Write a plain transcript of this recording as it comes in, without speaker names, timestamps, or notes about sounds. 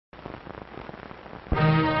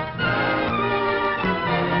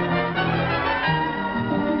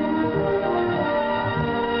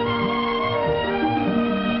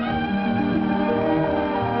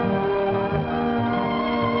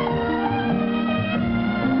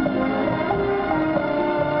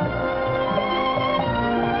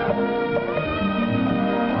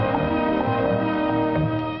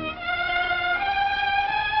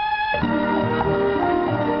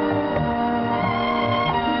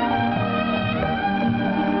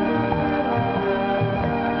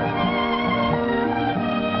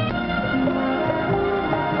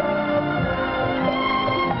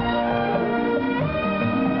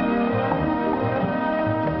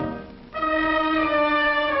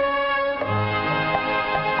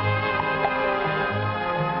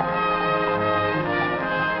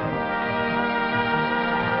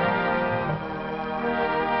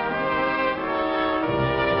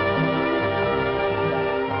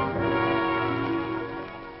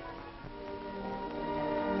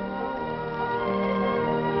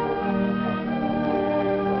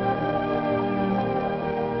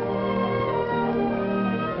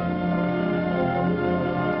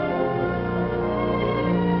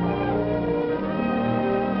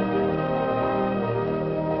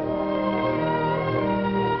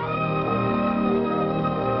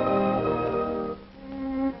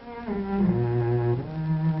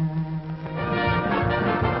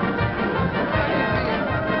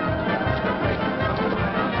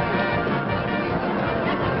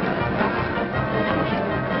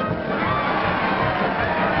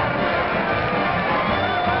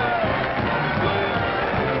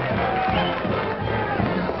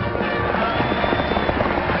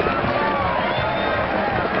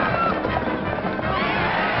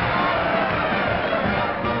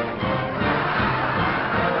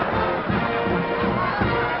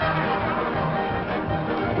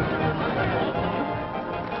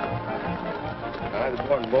this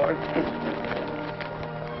morning, boys.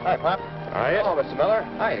 Hi, Pop. Hiya. Hello, Mr. Miller.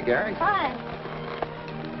 Hiya, Gary. Hi.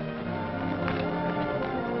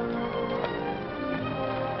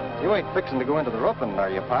 You ain't fixing to go into the roping, are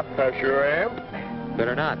you, Pop? I sure am.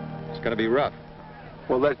 Better not. It's going to be rough.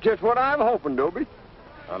 Well, that's just what I'm hoping, Dobie.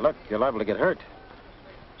 Now, look, you're liable to get hurt.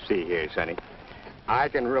 See here, Sonny. I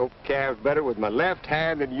can rope calves better with my left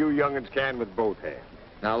hand than you young'uns can with both hands.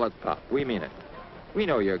 Now, look, Pop, we mean it. We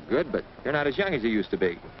know you're good, but you're not as young as you used to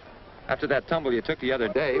be. After that tumble you took the other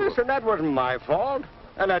day... Listen, that wasn't my fault.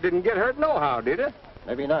 And I didn't get hurt nohow, did I?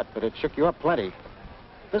 Maybe not, but it shook you up plenty.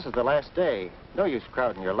 This is the last day. No use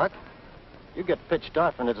crowding your luck. You get pitched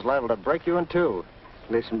off and it's liable to break you in two.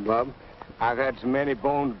 Listen, Bob, I've had so many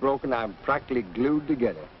bones broken I'm practically glued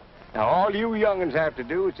together. Now, all you young'uns have to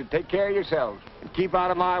do is to take care of yourselves and keep out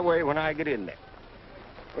of my way when I get in there.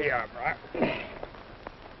 We are, Brian.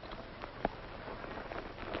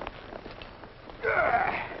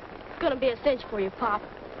 It's gonna be a cinch for you, Pop.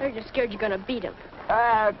 They're just scared you're gonna beat him.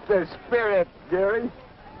 That's the spirit, Gary.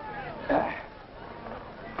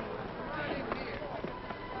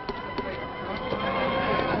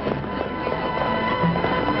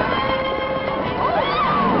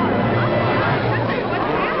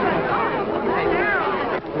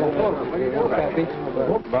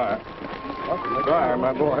 Briar,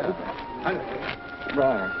 my boy.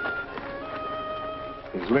 Briar.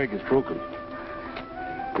 His leg is broken.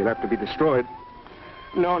 He'll have to be destroyed.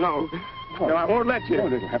 No, I won't let you. Oh,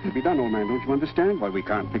 it'll have to be done, old man. Don't you understand? Why, we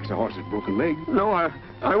can't fix a horse's broken leg. No,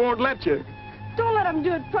 I won't let you. Don't let him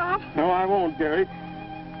do it, Pop. No, I won't, Gary.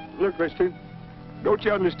 Look, mister, don't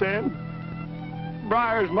you understand?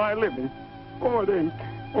 Briar's my living. Oh, it ain't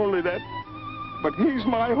only that. But he's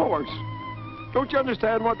my horse. Don't you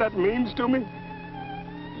understand what that means to me?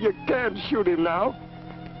 You can't shoot him now.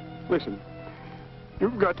 Listen,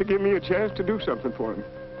 you've got to give me a chance to do something for him.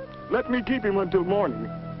 Let me keep him until morning.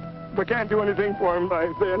 If I can't do anything for him by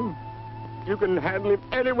then, you can handle him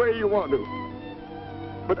any way you want to.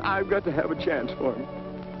 But I've got to have a chance for him.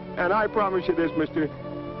 And I promise you this, mister,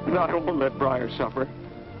 that I won't let Briar suffer.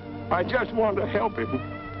 I just want to help him.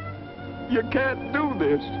 You can't do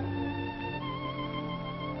this.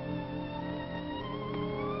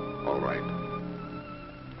 All right.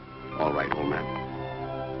 All right, old man.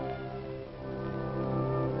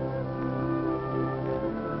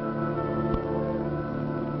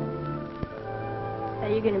 Now,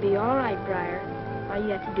 you're gonna be all right, Briar. All you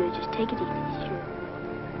have to do is just take it easy, sure.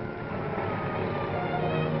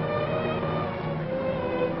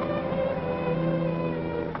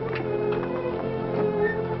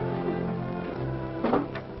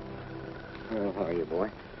 Well, how are you, boy?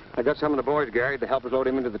 I got some of the boys, Gary, to help us load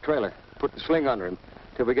him into the trailer. Put the sling under him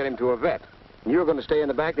till we get him to a vet. And you're going to stay in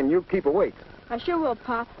the back, and you keep awake. I sure will,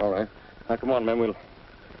 Pop. All right. Now, come on, man. We'll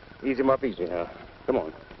ease him up easy now. Come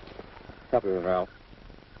on. Help him, Ralph.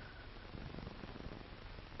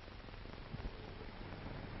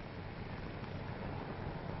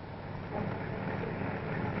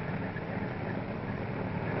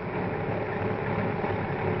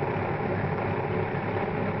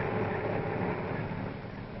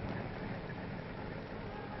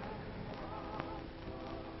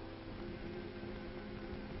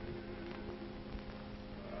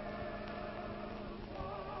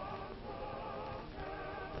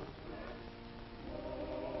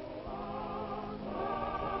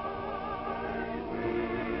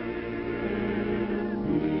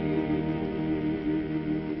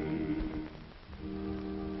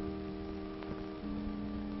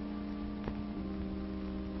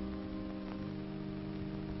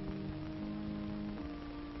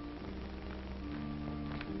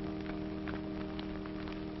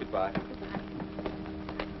 Goodbye.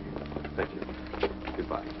 Thank you.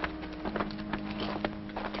 Goodbye.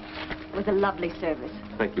 It was a lovely service.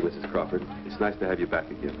 Thank you, Mrs. Crawford. It's nice to have you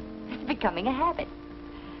back again. It's becoming a habit.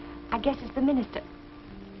 I guess it's the minister.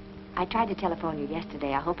 I tried to telephone you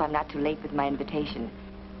yesterday. I hope I'm not too late with my invitation.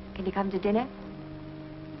 Can you come to dinner?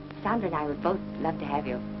 Sandra and I would both love to have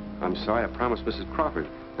you. I'm sorry, I promised Mrs. Crawford,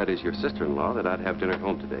 that is your sister-in-law, that I'd have dinner at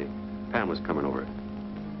home today. Pam was coming over.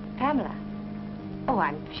 Pamela? Oh,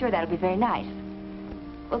 I'm sure that'll be very nice.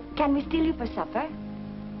 Well, can we steal you for supper?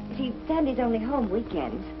 You see, Sandy's only home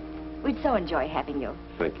weekends. We'd so enjoy having you.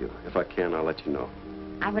 Thank you. If I can, I'll let you know.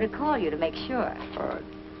 I'm going to call you to make sure. All right.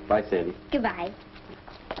 Bye, Sandy. Goodbye.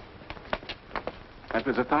 That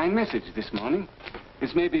was a fine message this morning.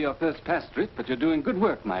 This may be your first pastorate, but you're doing good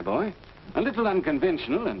work, my boy. A little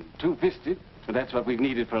unconventional and two-fisted, but that's what we've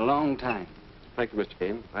needed for a long time. Thank you, Mr.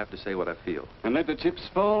 Kane. I have to say what I feel. And let the chips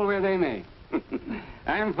fall where they may.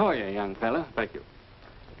 I'm for you, young fella. Thank you.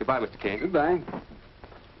 Goodbye, Mr. Kane. Goodbye.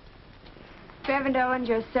 Reverend Owens,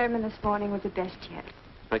 your sermon this morning was the best yet.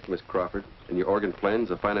 Thank you, Miss Crawford. And your organ playing's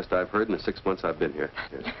the finest I've heard in the 6 months I've been here.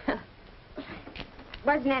 Yes.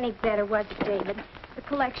 Wasn't any better, was it, David? The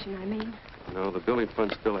collection, I mean. No, the building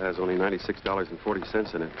fund still has only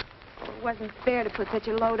 $96.40 in it. It wasn't fair to put such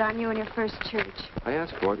a load on you in your first church. I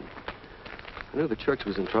asked for it. I knew the church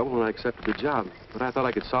was in trouble when I accepted the job, but I thought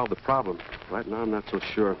I could solve the problem. Right now, I'm not so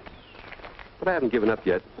sure. But I haven't given up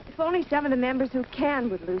yet. If only some of the members who can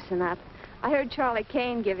would loosen up. I heard Charlie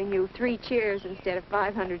Kane giving you 3 cheers instead of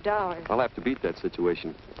 $500. I'll have to beat that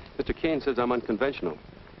situation. Mr. Kane says I'm unconventional.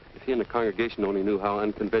 If he and the congregation only knew how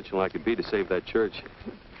unconventional I could be to save that church.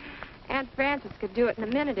 Aunt Frances could do it in a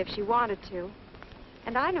minute if she wanted to.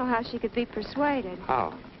 And I know how she could be persuaded.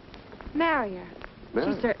 How? Marry her.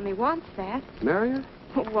 Marry? She certainly wants that. Marry her?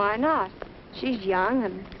 Why not? She's young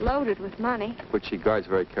and loaded with money. Which she guards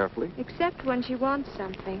very carefully. Except when she wants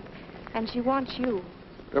something. And she wants you.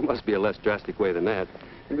 There must be a less drastic way than that.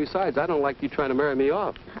 And besides, I don't like you trying to marry me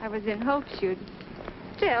off. I was in hopes you'd.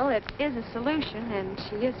 Still, it is a solution, and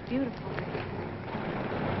she is beautiful.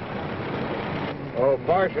 Oh,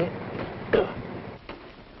 Parson.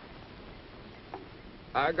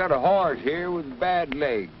 I got a horse here with a bad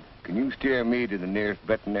leg. Can you steer me to the nearest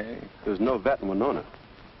veterinary? There's no vet in Winona.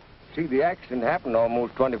 See, the accident happened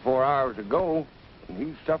almost 24 hours ago, and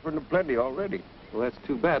he's suffering plenty already. Well, that's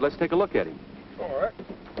too bad. Let's take a look at him. All right.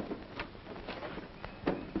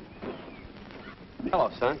 Hello,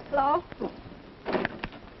 son. Hello?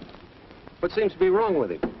 What seems to be wrong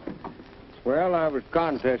with him? Well, I was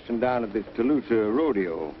contesting down at this Toulouse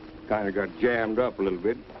rodeo. Kind of got jammed up a little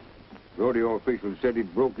bit. Rodeo officials said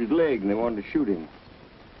he'd broke his leg and they wanted to shoot him.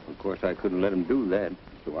 Of course, I couldn't let him do that,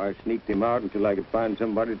 so I sneaked him out until I could find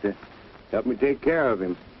somebody to help me take care of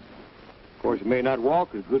him. Of course, he may not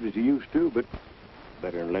walk as good as he used to, but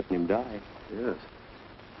better than letting him die. Yes.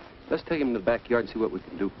 Let's take him in the backyard and see what we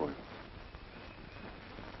can do for him.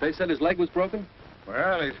 They said his leg was broken?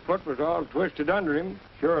 Well, his foot was all twisted under him.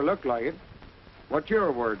 Sure looked like it. What's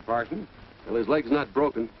your word, Parson? Well, his leg's not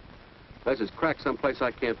broken. Unless it's cracked someplace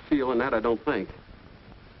I can't feel, and that I don't think.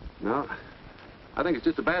 No, I think it's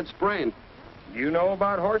just a bad sprain. Do you know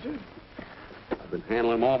about horses? I've been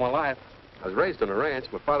handling them all my life. I was raised on a ranch.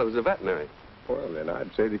 My father was a veterinary. Well, then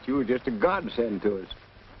I'd say that you were just a godsend to us.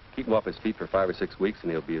 Keep him off his feet for 5 or 6 weeks,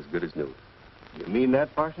 and he'll be as good as new. You mean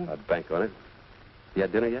that, Parson? I'd bank on it. You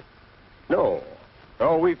had dinner yet? No.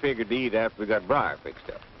 Oh, we figured to eat after we got Briar fixed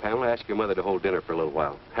up. Pamela, ask your mother to hold dinner for a little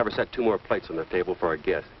while. Have her set 2 more plates on the table for our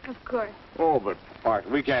guests. Of course. Oh, but,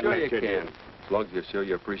 Parson, we can't Sure let you you can. As long as you show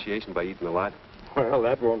your appreciation by eating a lot. Well,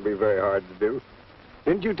 that won't be very hard to do.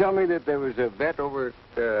 Didn't you tell me that there was a vet over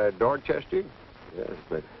at Dorchester? Yes,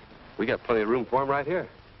 but we got plenty of room for him right here.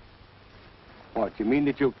 What, you mean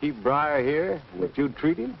that you'll keep Briar here and that you'll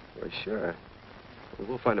treat him? Well, sure.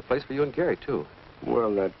 We'll find a place for you and Gary, too.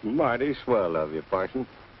 Well, that's mighty swell of you, Parson.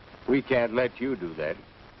 We can't let you do that,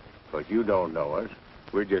 because you don't know us.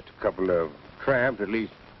 We're just a couple of tramps, at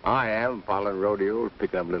least I am, following rodeos,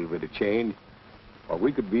 picking up a little bit of change. Or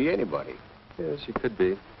we could be anybody. Yes, you could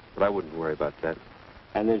be, but I wouldn't worry about that.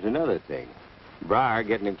 And there's another thing. Briar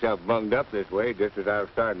getting himself bunged up this way just as I was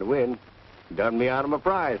starting to win done me out of my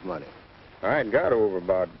prize money. I ain't got over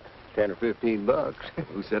about 10 or 15 bucks.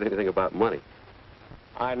 Who said anything about money?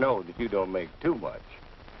 I know that you don't make too much.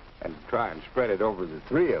 And try and spread it over the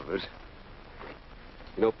 3 of us.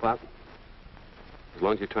 You know, Pop, as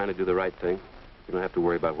long as you're trying to do the right thing, you don't have to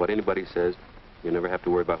worry about what anybody says. You never have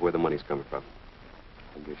to worry about where the money's coming from.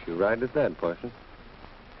 I guess you're right at that, Parson.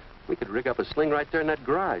 We could rig up a sling right there in that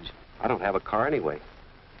garage. I don't have a car anyway.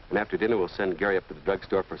 And after dinner, we'll send Gary up to the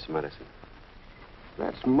drugstore for some medicine.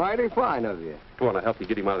 That's mighty fine of you. Come on, I'll help you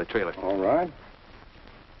get him out of the trailer. All right.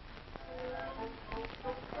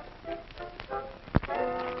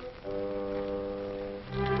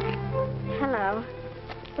 Hello.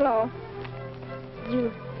 Hello.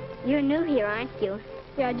 You're new here, aren't you?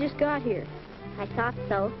 Yeah, I just got here. I thought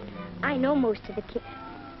so. I know most of the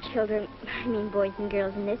children, boys and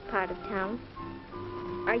girls in this part of town.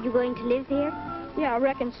 Are you going to live here? Yeah, I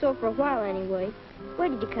reckon so for a while anyway. Where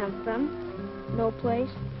did you come from? No place.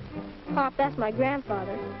 Pop, that's my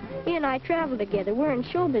grandfather. He and I travel together. We're in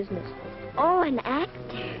show business. Oh, an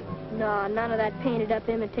actor? No, none of that painted-up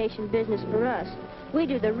imitation business for us. We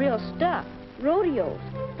do the real stuff. Rodeos,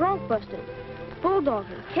 bronc busting,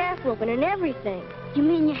 bulldogging, calf roping, and everything. You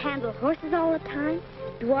mean you handle horses all the time?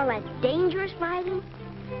 Do all that dangerous riding?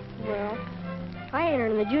 Well, I enter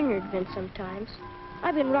in the junior event sometimes.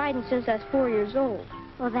 I've been riding since I was 4 years old.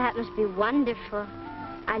 Well, that must be wonderful.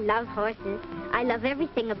 I love horses. I love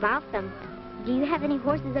everything about them. Do you have any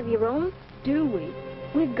horses of your own? Do we?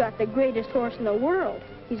 We've got the greatest horse in the world.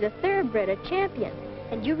 He's a thoroughbred, a champion.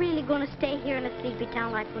 And you're really going to stay here in a sleepy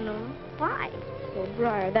town like Winona? Why? Well,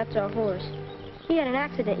 Briar, that's our horse. He had an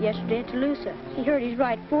accident yesterday at Toulouse. He hurt his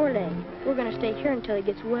right foreleg. We're going to stay here until he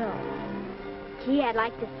gets well. Gee, I'd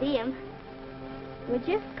like to see him. Would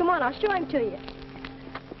you? Come on, I'll show him to you.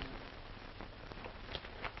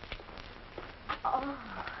 Oh.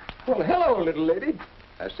 Well, hello, little lady.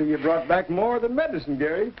 I see you brought back more than medicine,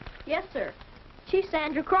 Gary. Yes, sir. She's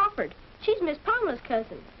Sandra Crawford. She's Miss Pamela's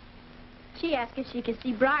cousin. She asked if she could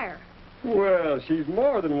see Briar. Well, she's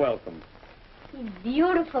more than welcome. He's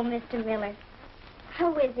beautiful, Mr. Miller.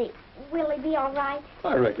 How is he? Will he be all right?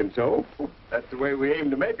 I reckon so. That's the way we aim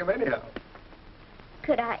to make him anyhow.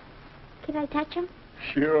 Can I touch him?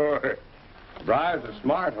 Sure. Briar's a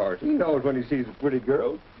smart horse. He knows when he sees a pretty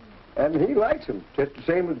girl. And he likes them, just the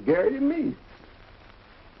same as Gary and me.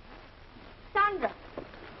 Sandra!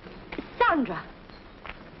 Sandra!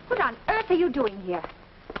 What on earth are you doing here?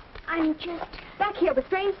 I'm just... Back here with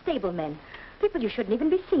strange stablemen. People you shouldn't even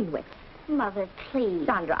be seen with. Mother, please.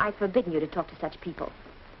 Sandra, I've forbidden you to talk to such people.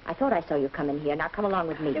 I thought I saw you come in here. Now come along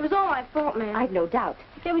with me. It was all my fault, ma'am. I've no doubt.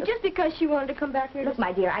 It was just because she wanted to come back here to... Look,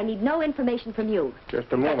 my dear, I need no information from you.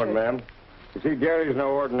 Just a moment, ma'am. You see, Gary's no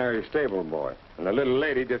ordinary stable boy. And the little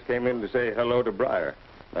lady just came in to say hello to Briar.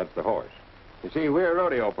 That's the horse. You see, we're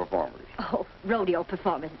rodeo performers. Oh, rodeo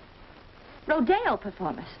performers. Rodeo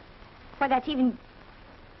performers. Why, that's even...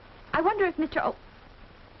 I wonder if Mr. O...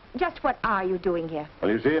 Just what are you doing here?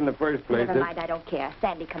 Well, you see, in the first place... Never mind, I don't care.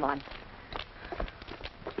 Sandy, come on.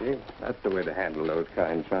 See, that's the way to handle those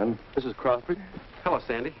kind, son. Mrs. Crawford. Hello,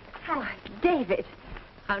 Sandy. Oh, David.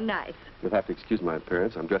 How nice. You'll have to excuse my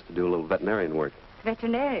appearance. I'm dressed to do a little veterinarian work.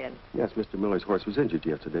 Veterinarian? Yes, Mr. Miller's horse was injured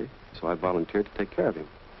yesterday, so I volunteered to take care of him.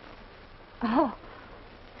 Oh,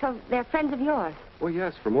 so they're friends of yours? Well,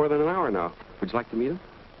 yes, for more than an hour now. Would you like to meet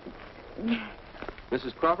him?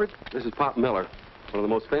 Mrs. Crawford, this is Pop Miller, one of the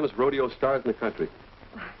most famous rodeo stars in the country.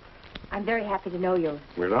 I'm very happy to know you.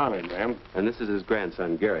 We're honored, ma'am. And this is his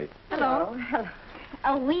grandson, Gary. Hello. Hello.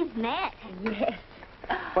 Oh, we've met. Yes.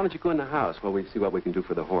 Why don't you go in the house while we see what we can do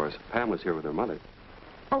for the horse? Pamela's here with her mother.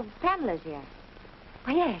 Oh, Pamela's here.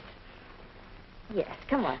 Oh, yes. Yes,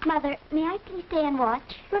 come on. Mother, may I please stay and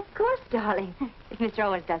watch? Of course, darling. If Mr.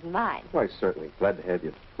 Owens doesn't mind. Why, certainly. Glad to have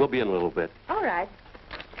you. We'll be in a little bit. All right.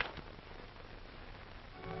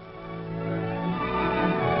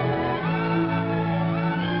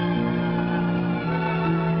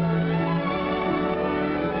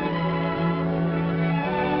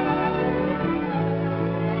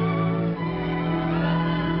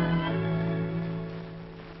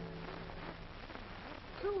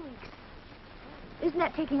 Isn't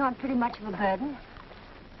that taking on pretty much of a burden?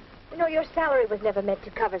 You know, your salary was never meant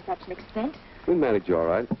to cover such an expense. We'll manage you all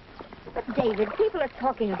right. But, David, people are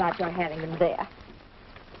talking about your having him there.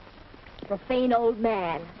 Profane old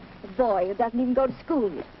man. A boy who doesn't even go to school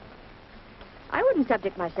yet. I wouldn't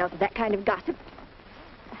subject myself to that kind of gossip.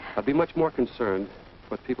 I'd be much more concerned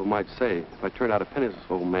what people might say if I turned out a penniless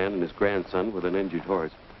old man and his grandson with an injured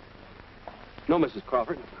horse. No, Mrs.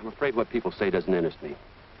 Crawford, I'm afraid what people say doesn't interest me.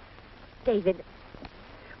 David,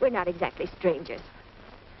 we're not exactly strangers.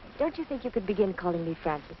 Don't you think you could begin calling me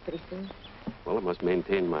Francis pretty soon? Well, I must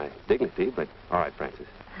maintain my dignity, but all right, Francis.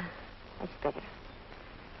 That's better.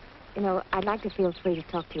 You know, I'd like to feel free to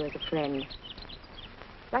talk to you as a friend.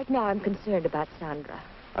 Right now, I'm concerned about Sandra.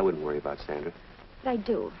 I wouldn't worry about Sandra. But I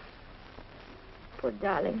do. Poor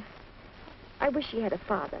darling. I wish she had a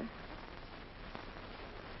father.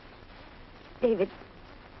 David,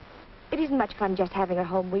 it isn't much fun just having her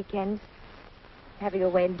home weekends. Having her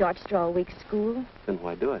away in Dorchester all week school. Then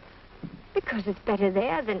why do it? Because it's better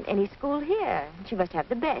there than any school here. She must have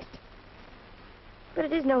the best. But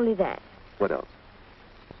it isn't only that. What else?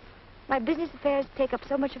 My business affairs take up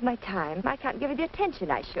so much of my time, I can't give her the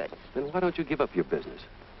attention I should. Then why don't you give up your business?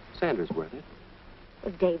 Sandra's worth it.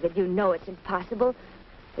 Well, David, you know it's impossible,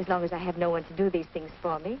 as long as I have no one to do these things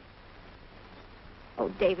for me. Oh,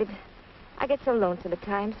 David, I get so lonesome at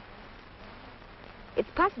times. It's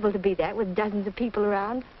possible to be that with dozens of people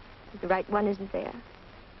around, but the right one isn't there.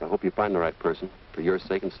 I hope you find the right person, for your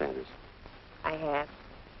sake and Sandra's. I have.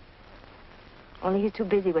 Only he's too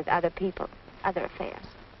busy with other people, other affairs.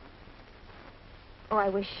 Oh, I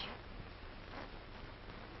wish...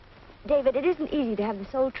 David, it isn't easy to have the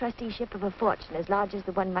sole trusteeship of a fortune as large as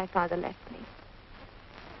the one my father left me.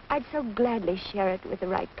 I'd so gladly share it with the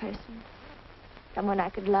right person. Someone I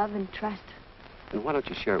could love and trust. And why don't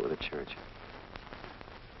you share it with the church?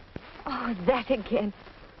 Oh, that again.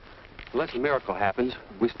 Unless a miracle happens,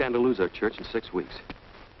 we stand to lose our church in 6 weeks.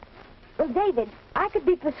 Well, David, I could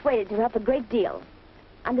be persuaded to help a great deal.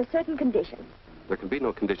 under certain conditions. There can be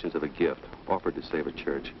no conditions of a gift offered to save a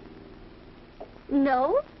church.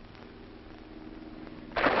 No?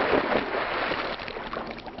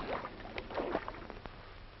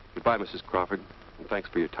 Goodbye, Mrs. Crawford, and thanks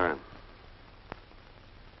for your time.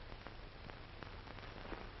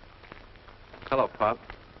 Hello, Pop.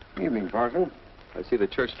 Evening, Parson. I see the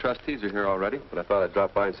church trustees are here already, but I thought I'd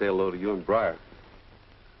drop by and say hello to you and Briar.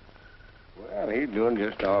 Well, he's doing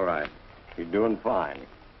just all right. He's doing fine.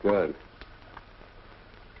 Good.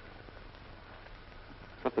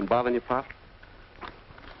 Something bothering you, Pop?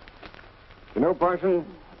 You know, Parson,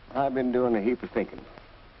 I've been doing a heap of thinking.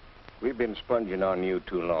 We've been sponging on you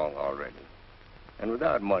too long already. And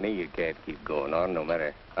without money, you can't keep going on, no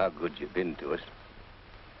matter how good you've been to us.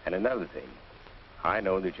 And another thing, I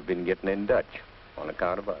know that you've been getting in Dutch on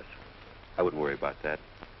account of us. I wouldn't worry about that.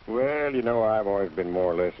 Well, you know, I've always been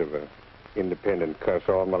more or less of a independent cuss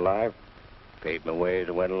all my life. Paid my way as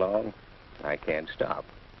I went along. I can't stop.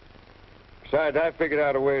 Besides, I figured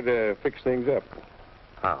out a way to fix things up.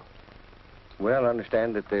 How? Well, I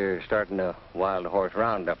understand that they're starting a wild horse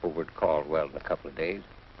roundup over at Caldwell in a couple of days.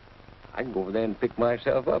 I can go over there and pick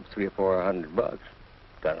myself up $300 or $400.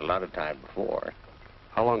 Done a lot of time before.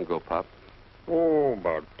 How long ago, Pop? Oh,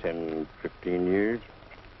 about 10, 15 years.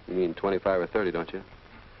 You mean 25 or 30, don't you?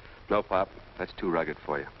 No, Pop. That's too rugged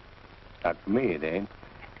for you. Not for me, it ain't.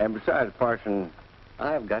 And besides, Parson,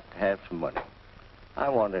 I've got to have some money. I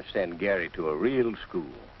want to send Gary to a real school.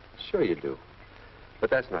 Sure you do.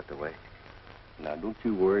 But that's not the way. Now, don't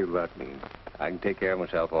you worry about me. I can take care of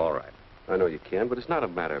myself all right. I know you can, but it's not a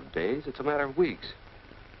matter of days. It's a matter of weeks.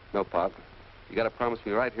 No, Pop. You got to promise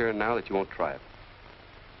me right here and now that you won't try it.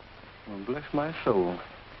 Well, bless my soul.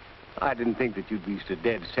 I didn't think that you'd be so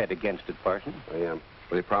dead set against it, Parson. I am.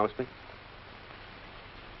 Will you promise me?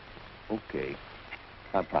 Okay.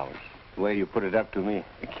 I promise. The way you put it up to me,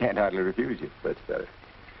 I can't hardly refuse you. That's better.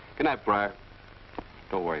 Good night, Briar.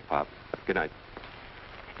 Don't worry, Pop. Good night.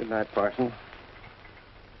 Good night, Parson.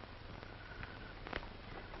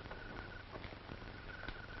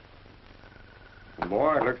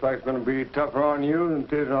 Boy, it looks like it's going to be tougher on you than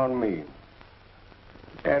it is on me.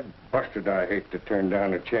 Dad busted, I hate to turn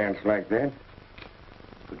down a chance like that.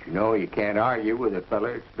 But you know, you can't argue with a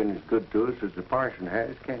fella that's been as good to us as the parson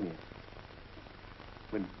has, can you?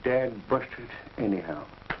 But Dad busted anyhow.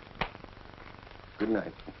 Good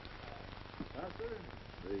night. Doctor,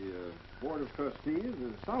 the Board of Trustees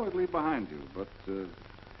is solidly behind you, but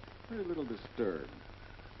very little disturbed.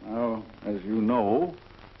 Now, as you know,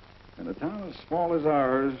 in a town as small as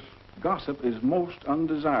ours, gossip is most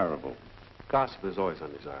undesirable. Gossip is always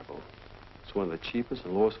undesirable. It's one of the cheapest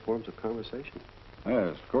and lowest forms of conversation.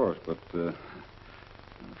 Yes, of course, but I'm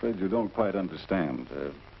afraid you don't quite understand.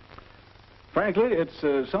 Frankly,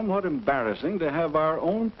 it's somewhat embarrassing to have our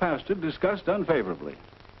own pastor discussed unfavorably.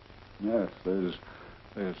 Yes, there's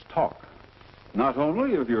talk. Not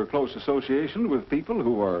only of your close association with people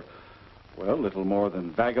who are, well, little more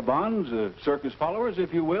than vagabonds, circus followers,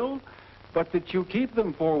 if you will, but that you keep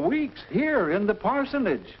them for weeks here in the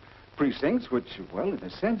parsonage. Precincts which, well, in a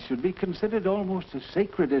sense, should be considered almost as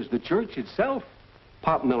sacred as the church itself.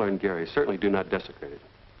 Pop Miller and Gary certainly do not desecrate it.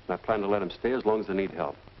 And I plan to let them stay as long as they need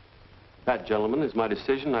help. That, gentlemen, is my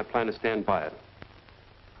decision, and I plan to stand by it.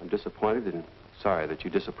 I'm disappointed and sorry that you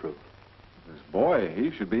disapprove. This boy, he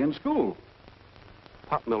should be in school.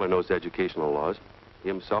 Pop Miller knows educational laws. He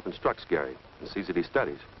himself instructs Gary and sees that he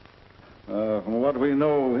studies. From what we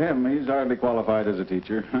know of him, he's hardly qualified as a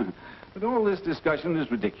teacher. But all this discussion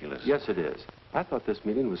is ridiculous. Yes, it is. I thought this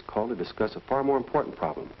meeting was called to discuss a far more important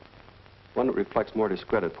problem. One that reflects more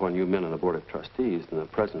discredit upon you men on the Board of Trustees than the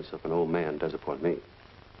presence of an old man does upon me.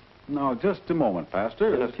 Now, just a moment,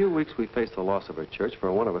 Pastor. In a few weeks, we face the loss of our church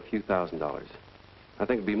for one of a few $1,000s. I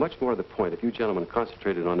think it'd be much more to the point if you gentlemen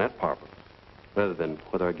concentrated on that problem, rather than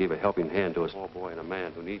whether I gave a helping hand to a small boy and a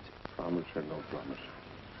man who needs it. Promise or no promise.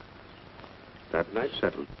 That night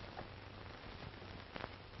settled.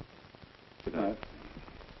 Good night.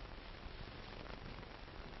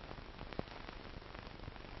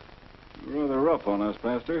 Rather rough on us,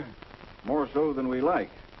 Pastor. More so than we like.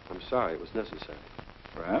 I'm sorry, it was necessary.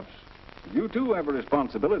 Perhaps. You, too, have a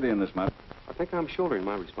responsibility in this matter. I think I'm shouldering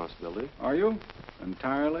my responsibility. Are you?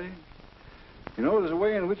 Entirely? You know, there's a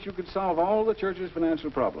way in which you could solve all the church's financial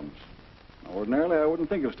problems. Now, ordinarily, I wouldn't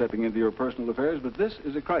think of stepping into your personal affairs, but this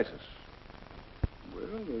is a crisis.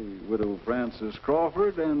 Well, the widow Frances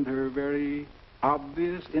Crawford and her very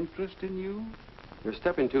obvious interest in you? You're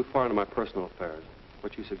stepping too far into my personal affairs.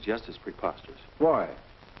 What you suggest is preposterous. Why?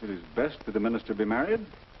 It is best that a minister be married.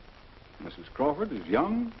 Mrs. Crawford is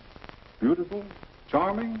young, beautiful,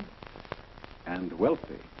 charming, and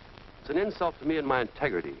wealthy. It's an insult to me and my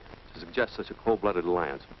integrity to suggest such a cold-blooded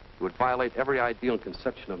alliance. It would violate every ideal and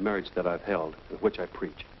conception of marriage that I've held, and which I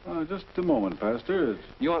preach. Just a moment, Pastor.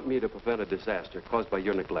 You want me to prevent a disaster caused by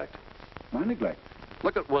your neglect. My neglect?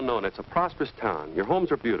 Look at Winona. It's a prosperous town. Your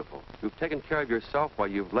homes are beautiful. You've taken care of yourself while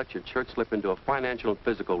you've let your church slip into a financial and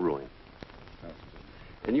physical ruin.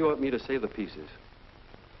 And you want me to save the pieces.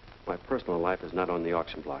 My personal life is not on the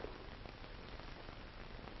auction block.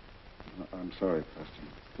 I'm sorry, Pastor.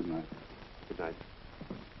 Good night. Good night.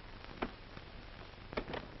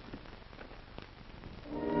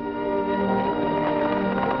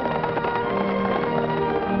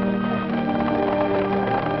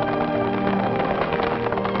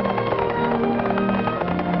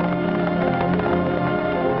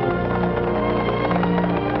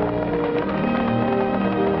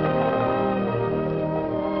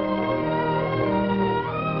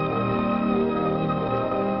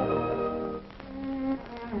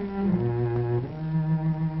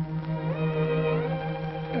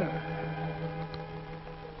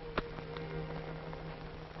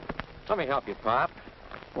 Let me help you, Pop.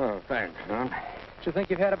 Well, thanks, son. Don't you think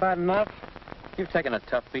you've had about enough? You've taken a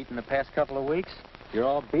tough beat in the past couple of weeks. You're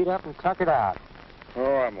all beat up and tuckered out.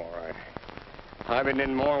 Oh, I'm all right. I've been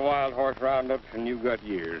in more wild horse roundups than you've got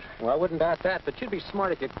years. Well, I wouldn't doubt that, but you'd be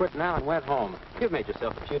smart if you quit now and went home. You've made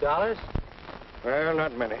yourself a few dollars. Well,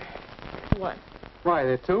 not many. What? Why,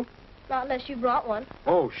 there two? Not unless you brought one.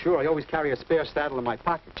 Oh, sure. I always carry a spare saddle in my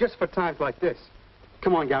pocket, just for times like this.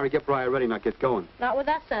 Come on, Gary, get Briar ready and I'll get going. Not with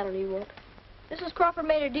that saddle, you won't. Mrs. Crawford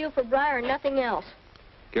made a deal for Briar and nothing else.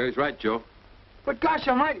 Gary's right, Joe. But gosh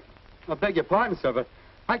almighty, I beg your pardon, sir, but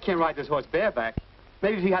I can't ride this horse bareback.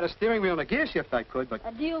 Maybe if he had a steering wheel and a gear shift, I could, but...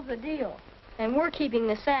 A deal's a deal. And we're keeping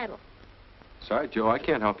the saddle. Sorry, Joe, I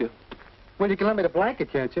can't help you. Well, you can lend me the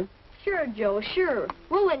blanket, can't you? Sure, Joe, sure.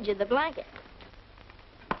 We'll lend you the blanket.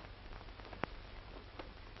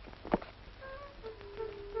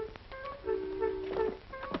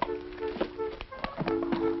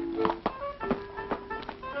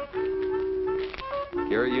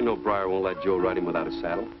 Gary, you know Briar won't let Joe ride him without a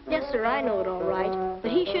saddle. Yes, sir, I know it all right.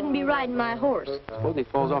 But he shouldn't be riding my horse. Suppose he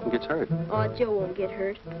falls off and gets hurt. Oh, Joe won't get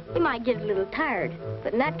hurt. He might get a little tired.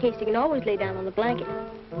 But in that case, he can always lay down on the blanket.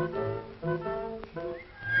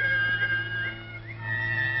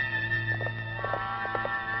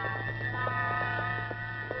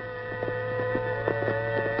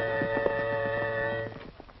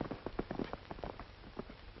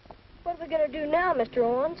 What are we going to do now, Mr.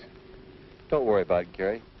 Owens? Don't worry about it,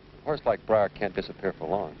 Gary. A horse like Briar can't disappear for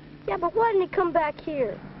long. Yeah, but why didn't he come back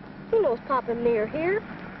here? He knows Papa and me are here.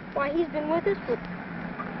 Why, he's been with us for...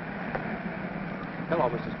 Hello,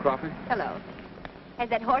 Mrs. Crawford. Hello. Has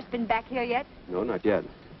that horse been back here yet? No, not yet.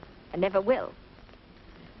 I never will.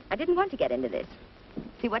 I didn't want to get into this.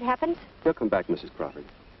 See what happens? He'll come back, Mrs. Crawford.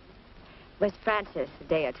 Where's Francis a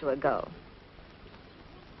day or two ago?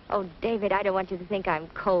 Oh, David, I don't want you to think I'm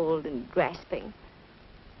cold and grasping.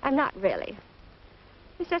 I'm not really.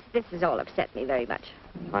 It's just that this has all upset me very much.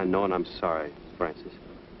 I know, and I'm sorry, Francis.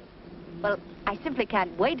 Well, I simply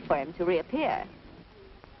can't wait for him to reappear.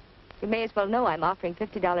 You may as well know I'm offering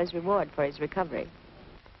 $50 reward for his recovery.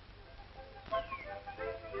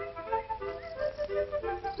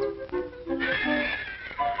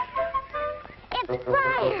 It's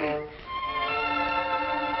Briar!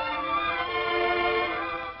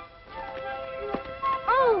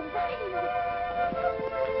 Oh,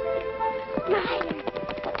 Briar!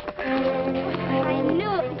 I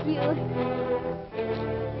knew it was you.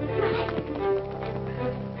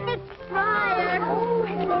 It's Briar! Oh,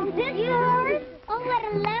 is this yours? Oh, what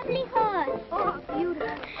a lovely horse. Oh,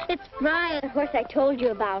 beautiful. It's Briar, the horse I told you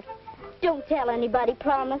about. Don't tell anybody,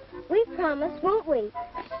 promise. We promise, won't we?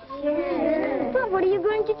 Sure. But what are you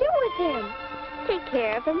going to do with him? Take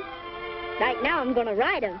care of him. Right now, I'm going to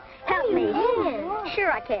ride him. Help me. Yeah.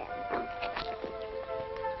 Sure I can.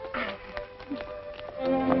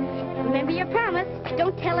 Remember your promise.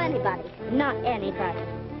 Don't tell anybody. Not anybody.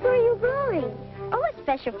 Where are you going? Oh, a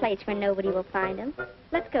special place where nobody will find him.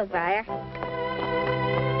 Let's go, Briar.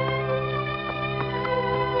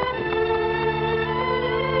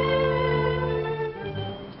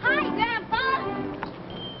 Hi, Grandpa.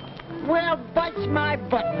 Well, butch my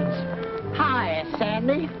buttons. Hi,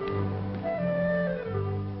 Sandy.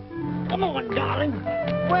 Come on, darling.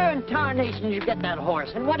 Where in tarnation did you get that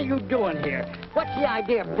horse, and what are you doing here? What's the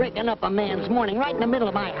idea of breaking up a man's morning right in the middle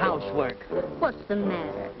of my housework? What's the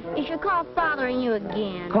matter? Is your cough bothering you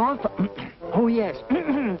again? Cough? Oh, yes.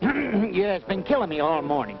 Yeah, it's been killing me all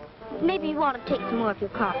morning. Maybe you want to take some more of your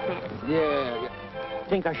cough medicine. Yeah.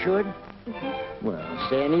 Think I should? Well,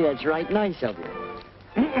 Sandy, that's right nice of you.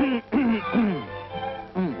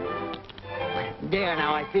 There,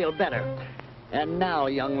 now I feel better. And now,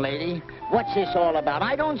 young lady, what's this all about?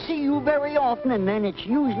 I don't see you very often, and then it's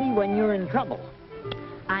usually when you're in trouble.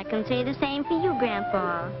 I can say the same for you,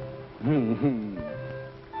 Grandpa.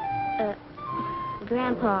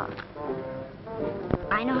 Grandpa,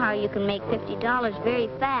 I know how you can make $50 very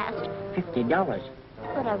fast. $50?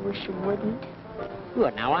 But I wish you wouldn't.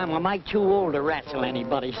 Good, now I'm a mite too old to wrestle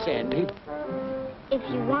anybody, Sandy. If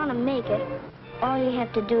you want to make it, all you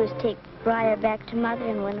have to do is take Briar back to Mother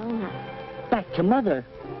in Winona. Back to Mother?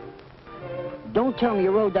 Don't tell me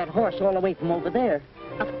you rode that horse all the way from over there.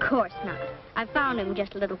 Of course not. I found him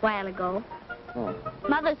just a little while ago. Oh.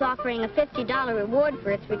 Mother's offering a $50 reward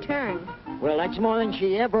for its return. Well, that's more than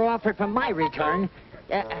she ever offered for my return.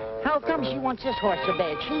 How come she wants this horse so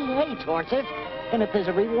bad? She hates horses. And if there's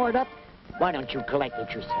a reward up, why don't you collect it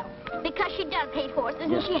yourself? Because she does hate horses,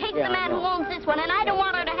 and she hates Yeah, the man who owns this one, and I don't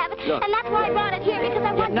want her to have it. Look. And that's why I brought it here, because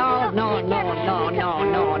I want No. you to...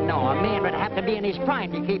 A man would have to be in his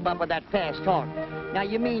prime to keep up with that fast talk. Now,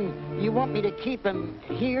 you mean you want me to keep him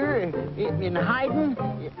here in hiding?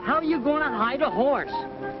 How are you going to hide a horse?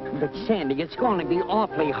 But, Sandy, it's going to be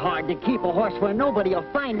awfully hard to keep a horse where nobody will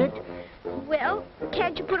find it. Well,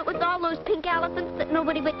 can't you put it with all those pink elephants that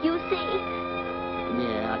nobody but you see?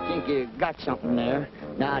 Yeah, I think you got something there.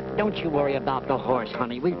 Now, don't you worry about the horse,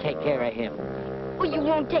 honey. We'll take care of him. Well, you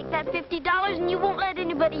won't take that $50, and you won't let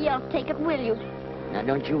anybody else take it, will you? Now,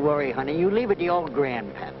 don't you worry, honey. You leave it to old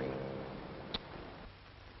Grandpappy.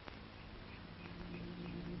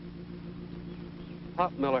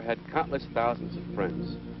 Pop Miller had countless thousands of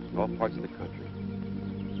friends in all parts of the country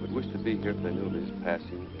who would wish to be here if they knew of his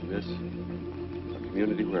passing in this, a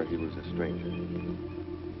community where he was a stranger.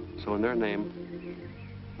 So in their name,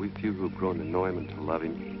 we few who have grown to know him and to love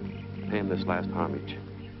him, pay him this last homage.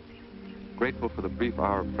 Grateful for the brief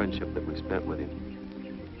hour of friendship that we spent with him.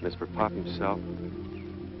 And as for Pop himself,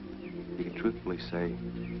 he can truthfully say,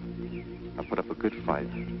 I put up a good fight.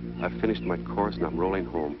 I've finished my course and I'm rolling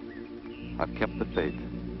home. I've kept the faith.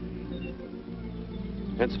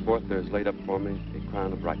 Henceforth, there is laid up for me a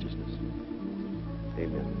crown of righteousness.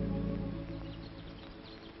 Amen.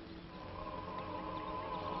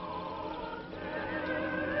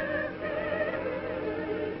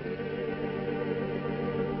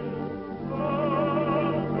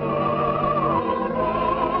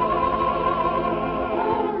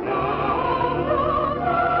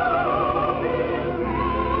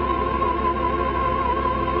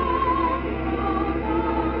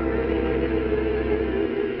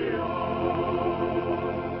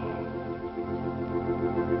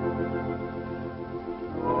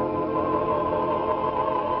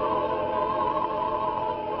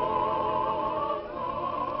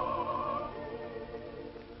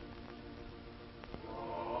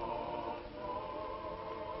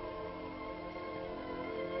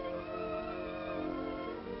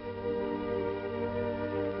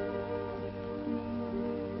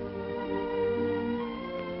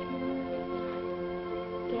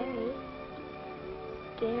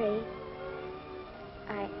 Gary,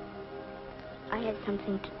 I had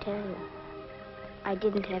something to tell you. I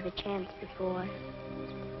didn't have a chance before.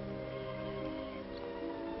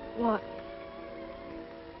 What?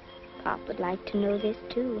 Pop would like to know this,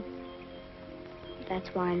 too. That's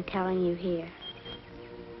why I'm telling you here.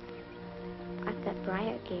 I've got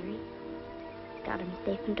Briar, Gary. Got him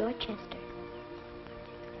safe in Dorchester.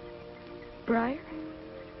 Briar?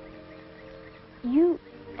 You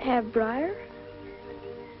have Briar?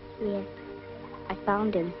 Yes, I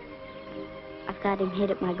found him. I've got him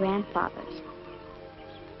hid at my grandfather's.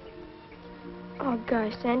 Oh,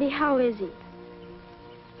 gosh, Sandy, how is he?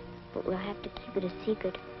 But we'll have to keep it a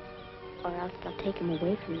secret, or else they'll take him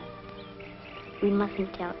away from us. We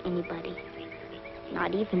mustn't tell anybody,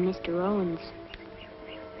 not even Mr. Owens.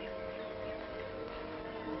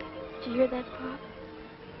 Did you hear that, Pop?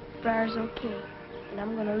 Briar's okay, and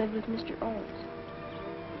I'm gonna live with Mr. Owens.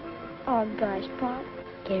 Oh, gosh, Pop.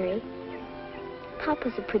 Gary, Pop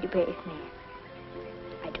was a pretty brave man.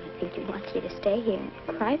 I don't think he wants you to stay here and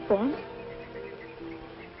cry for him.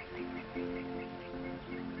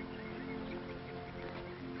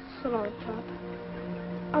 So long, Pop.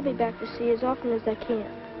 I'll be back to see you as often as I can.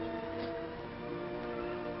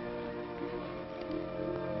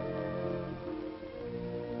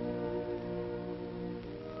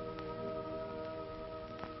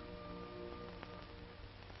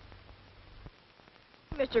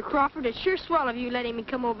 Mr. Crawford, it's sure swell of you letting me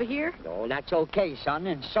come over here. Oh, that's okay, son,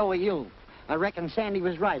 and so are you. I reckon Sandy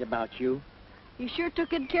was right about you. You sure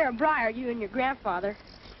took good care of Briar, you and your grandfather.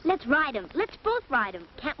 Let's ride him. Let's both ride him.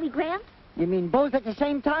 Can't we, Gramp? You mean both at the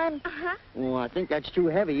same time? Uh-huh. Oh, I think that's too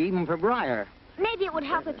heavy, even for Briar. Maybe it would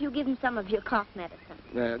help if you give him some of your cough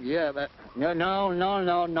medicine. Yeah, but...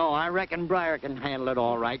 No. I reckon Briar can handle it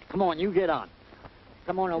all right. Come on, you get on.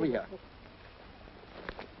 Come on over here.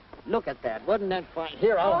 Look at that. Wasn't that fine?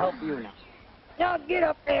 Here, I'll help you now. Now get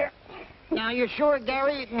up there. Now, you sure,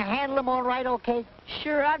 Gary, you can handle them all right, okay?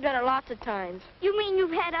 Sure, I've done it lots of times. You mean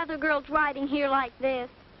you've had other girls riding here like this?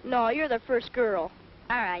 No, you're the first girl.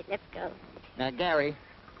 All right, let's go. Now, Gary,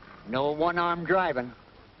 no one-arm driving.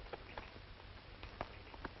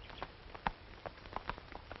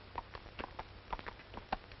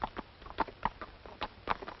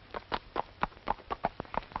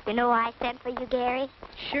 You know why I sent for you, Gary?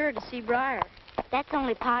 Sure, to see Briar. That's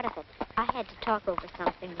only part of it. I had to talk over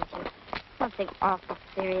something with you. Something awful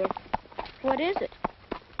serious. What is it?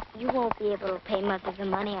 You won't be able to pay Mother the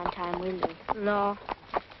money on time, will you? No.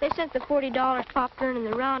 They sent the $40 Pop during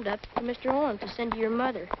the roundup to Mr. Owens to send to your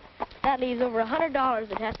mother. That leaves over $100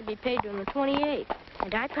 that has to be paid to him the 28th.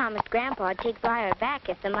 And I promised Grandpa I'd take Briar back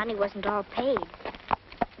if the money wasn't all paid.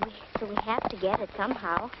 So we have to get it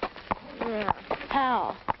somehow. Yeah.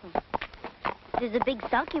 How? There's a big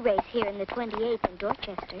sulky race here in the 28th in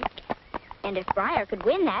Dorchester. And if Briar could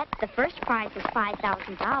win that, the first prize is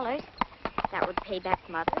 $5,000. That would pay back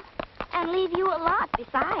Mother and leave you a lot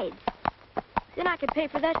besides. Then I could pay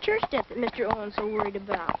for that church debt that Mr. Owens so worried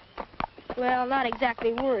about. Well, not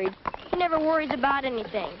exactly worried. He never worries about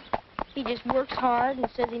anything. He just works hard and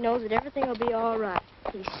says he knows that everything will be all right.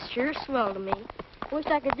 He's sure swell to me. Wish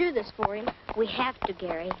I could do this for him. We have to,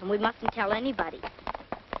 Gary, and we mustn't tell anybody.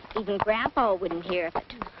 Even Grandpa wouldn't hear of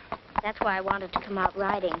it. That's why I wanted to come out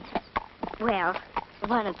riding. Well,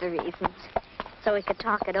 one of the reasons. So we could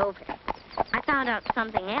talk it over. I found out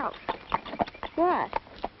something else. What?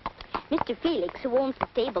 Mr. Felix, who owns the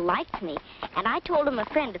stable, likes me, and I told him a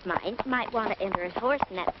friend of mine might want to enter his horse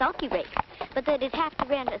in that sulky race, but that he'd have to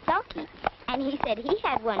rent a sulky. And he said he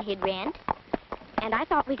had one he'd rent, and I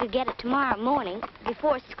thought we could get it tomorrow morning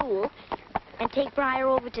before school and take Briar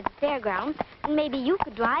over to the fairgrounds, and maybe you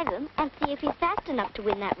could drive him and see if he's fast enough to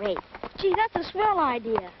win that race. Gee, that's a swell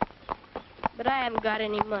idea. But I haven't got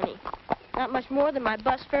any money. Not much more than my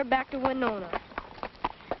bus fare back to Winona.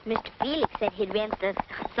 Mr. Felix said he'd rent the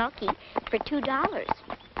sulky for $2.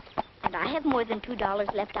 And I have more than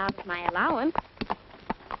 $2 left out of my allowance.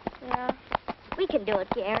 Yeah. We can do it,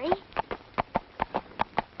 Gary.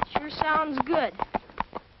 Sure sounds good.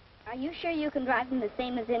 Are you sure you can drive him the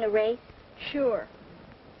same as in a race? Sure.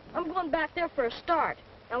 I'm going back there for a start.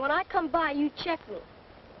 Now, when I come by, you check me.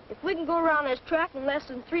 If we can go around this track in less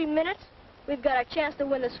than 3 minutes, we've got a chance to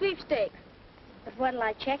win the sweepstakes. But what'll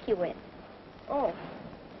I check you with? Oh.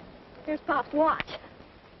 Here's Pop's watch.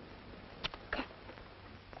 Come.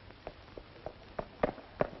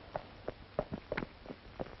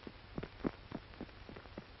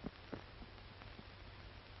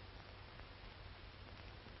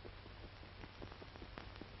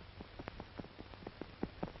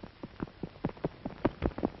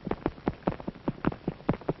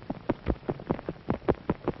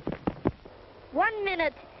 One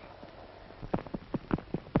minute.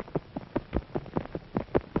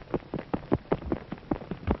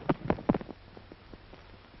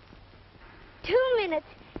 Minutes.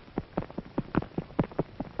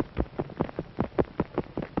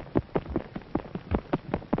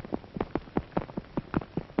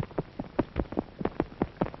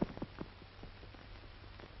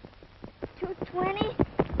 $2.20.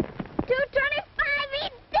 $2.25. He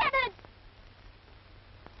did it.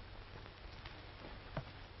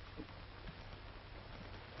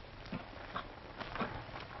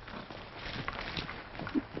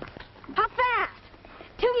 How fast?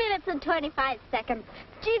 2 minutes and 25 seconds.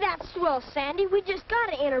 Gee, that's swell, Sandy. We just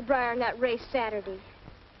got to enter Briar in that race Saturday.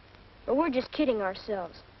 But we're just kidding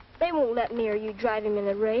ourselves. They won't let me or you drive him in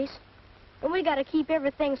the race. And we got to keep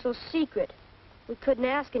everything so secret. We couldn't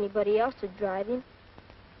ask anybody else to drive him.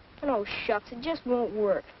 And oh, shucks, it just won't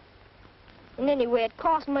work. And anyway, it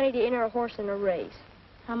costs money to enter a horse in a race.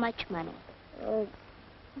 How much money? Oh,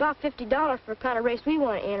 about $50 for the kind of race we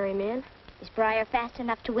want to enter him in. Is Briar fast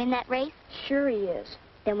enough to win that race? Sure he is.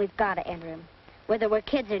 Then we've got to enter him, whether we're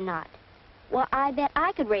kids or not. Well, I bet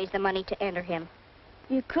I could raise the money to enter him.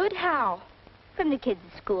 You could? How? From the kids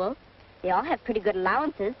at school. They all have pretty good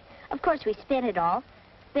allowances. Of course, we spend it all.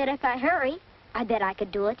 But if I hurry, I bet I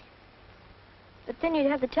could do it. But then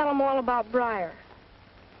you'd have to tell them all about Briar.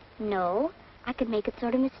 No, I could make it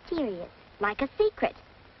sort of mysterious, like a secret.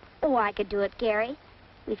 Oh, I could do it, Gary.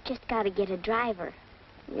 We've just got to get a driver.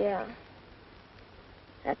 Yeah.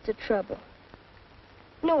 That's the trouble.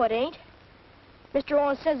 No, it ain't. Mr.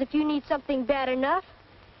 Owen says if you need something bad enough,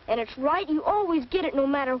 and it's right, you always get it no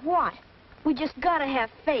matter what. We just gotta have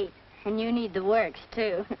faith. And you need the works,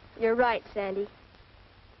 too. You're right, Sandy.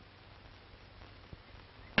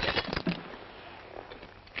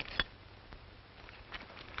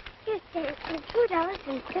 Here's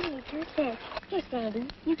 $2.72. Here, Sandy,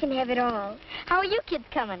 you can have it all. How are you kids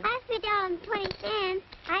coming? I have $3.20.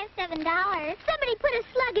 I have $7. Somebody put a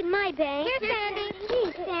slug in my bank. Here, Sandy.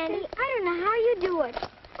 Gee, Sandy, I don't know how you do it.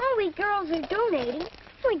 All we girls are donating.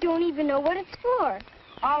 We don't even know what it's for.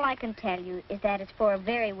 All I can tell you is that it's for a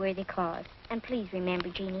very worthy cause. And please remember,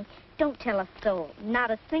 Jeannie, don't tell a soul,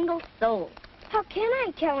 not a single soul. How can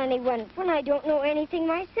I tell anyone when I don't know anything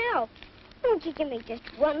myself? Won't you give me just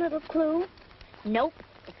one little clue? Nope,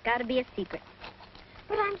 it's got to be a secret.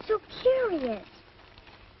 But I'm so curious.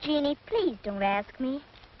 Jeannie, please don't ask me.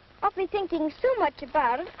 I'll be thinking so much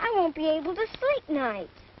about it, I won't be able to sleep nights.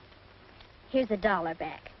 Here's $1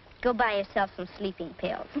 back. Go buy yourself some sleeping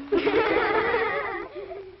pills.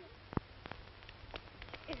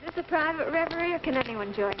 Is this a private reverie, or can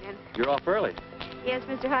anyone join in? You're off early. Yes,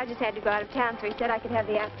 Mr. Hodges had to go out of town, so he said I could have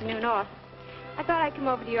the afternoon off. I thought I'd come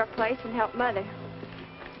over to your place and help Mother.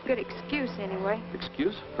 It's a good excuse, anyway.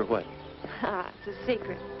 Excuse? For what? It's a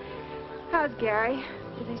secret. How's Gary?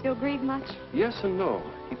 Does he still grieve much? Yes and no.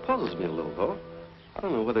 He puzzles me a little, though. I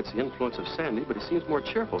don't know whether it's the influence of Sandy, but he seems more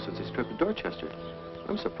cheerful since his trip to Dorchester.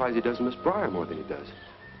 I'm surprised he doesn't miss Briar more than he does.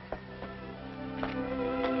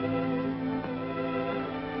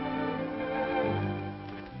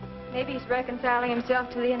 Maybe he's reconciling himself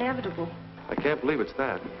to the inevitable. I can't believe it's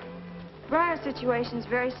that. Briar's situation's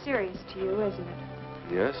very serious to you, isn't it?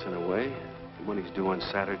 Yes, in a way. The money's due on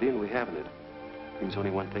Saturday, and we haven't it. Leaves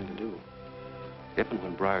only one thing to do. If and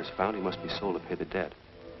when Briar's found, he must be sold to pay the debt.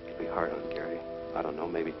 It'll be hard on Gary. I don't know,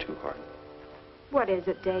 maybe too hard. What is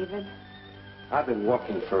it, David? I've been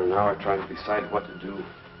walking for an hour trying to decide what to do.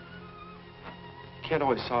 You can't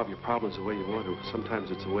always solve your problems the way you want to.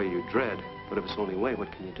 Sometimes it's the way you dread. But if it's the only way,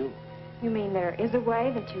 what can you do? You mean there is a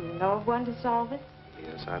way, that you know of one to solve it?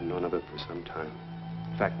 Yes, I've known of it for some time.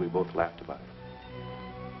 In fact, we both laughed about it.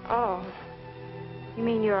 Oh. You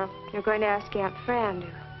mean you're going to ask Aunt Fran to...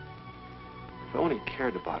 If I only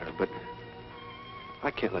cared about her, but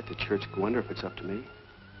I can't let the church go under if it's up to me.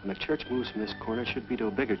 When the church moves from this corner, it should be to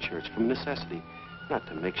a bigger church, from necessity, not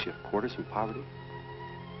to makeshift quarters from poverty.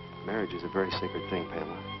 Marriage is a very sacred thing,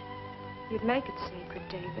 Pamela. You'd make it sacred,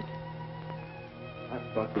 David.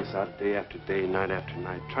 I've thought this out day after day, night after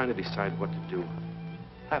night, trying to decide what to do.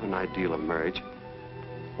 I have an ideal of marriage,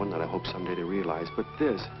 one that I hope someday to realize, but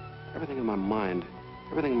this, everything in my mind,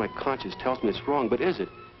 everything in my conscience tells me it's wrong, but is it?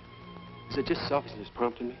 Is it just selfishness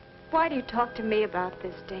prompting me? Why do you talk to me about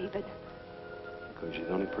this, David? Because you're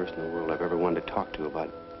the only person in the world I've ever wanted to talk to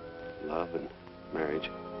about love and marriage.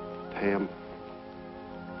 Pam.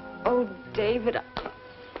 Oh, David.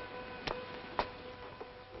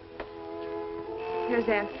 Here's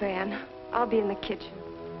Aunt Fran. I'll be in the kitchen.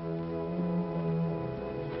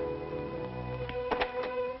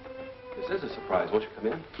 This is a surprise. Won't you come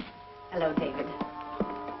in? Hello, David.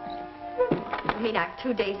 You mean I'm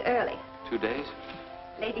 2 days early? 2 days?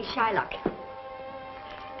 Lady Shylock.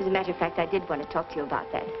 As a matter of fact, I did want to talk to you about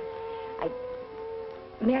that.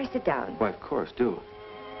 May I sit down? Why, of course, do.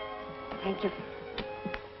 Thank you.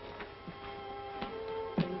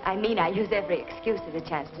 I mean, I use every excuse as a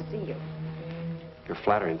chance to see you. You're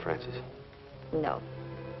flattering, Francis. No,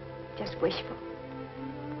 just wishful.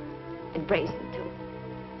 And brazen, too.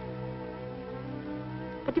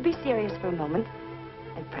 But to be serious for a moment,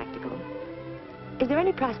 and practical, is there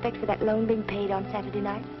any prospect for that loan being paid on Saturday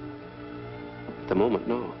night? At the moment,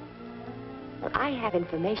 no. Well, I have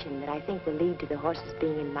information that I think will lead to the horses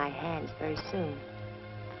being in my hands very soon.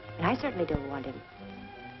 And I certainly don't want him.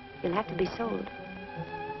 He'll have to be sold.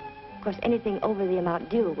 Of course, anything over the amount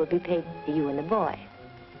due will be paid to you and the boy.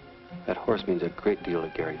 That horse means a great deal to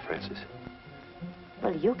Gary, Francis.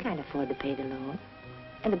 Well, you can't afford to pay the loan,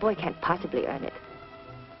 and the boy can't possibly earn it.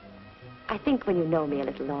 I think when you know me a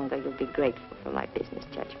little longer, you'll be grateful for my business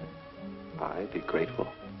judgment. I'd be grateful.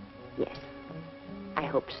 Yes, I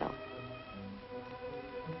hope so.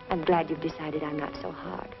 I'm glad you've decided I'm not so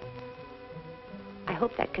hard. I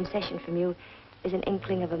hope that concession from you is an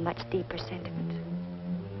inkling of a much deeper sentiment.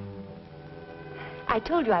 I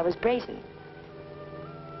told you I was brazen.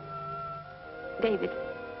 David,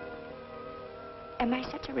 am I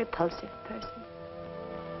such a repulsive person?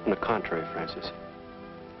 On the contrary, Francis.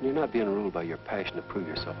 When you're not being ruled by your passion to prove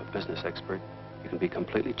yourself a business expert, you can be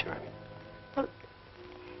completely charming. Well,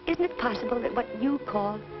 isn't it possible that what you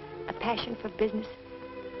call a passion for business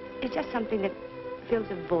is just something that fills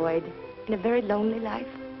a void in a very lonely life?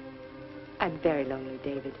 I'm very lonely,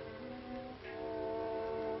 David.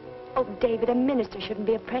 Oh, David, a minister shouldn't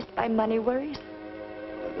be oppressed by money worries.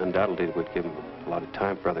 Undoubtedly, it would give him a lot of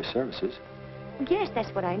time for other services. Yes,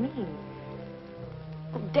 that's what I mean.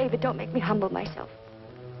 Oh, David, don't make me humble myself.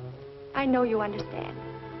 I know you understand.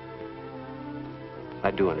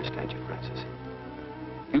 I do understand you, Francis.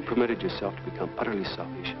 You permitted yourself to become utterly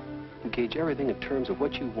selfish. You gauge everything in terms of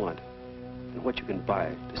what you want and what you can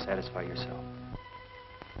buy to satisfy yourself.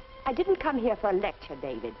 I didn't come here for a lecture,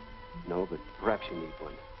 David. No, but perhaps you need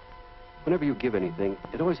one. Whenever you give anything,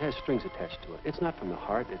 it always has strings attached to it. It's not from the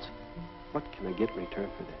heart, it's what can I get in return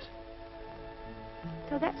for this?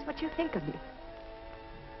 So that's what you think of me.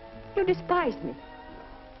 You despise me.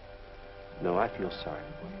 No, I feel sorry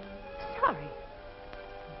for you. Sorry?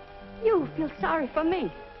 You feel sorry for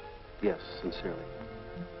me? Yes, sincerely.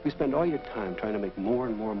 You spend all your time trying to make more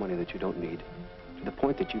and more money that you don't need, to the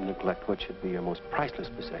point that you neglect what should be your most priceless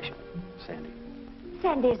possession, Sandy.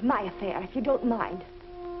 Sandy is my affair, if you don't mind.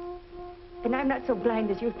 And I'm not so blind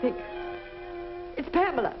as you think. It's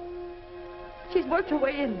Pamela. She's worked her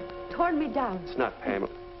way in, torn me down. It's not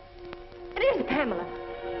Pamela. It is Pamela.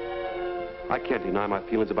 I can't deny my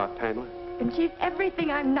feelings about Pamela. And she's everything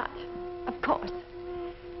I'm not, of course.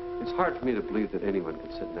 It's hard for me to believe that anyone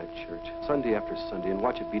can sit in that church, Sunday after Sunday, and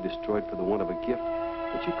watch it be destroyed for the want of a gift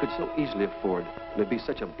that you could so easily afford, and it'd be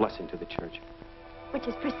such a blessing to the church. Which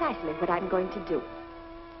is precisely what I'm going to do.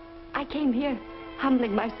 I came here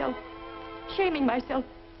humbling myself, shaming myself,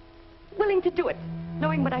 willing to do it,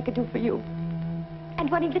 knowing what I could do for you,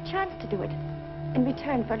 and wanting the chance to do it in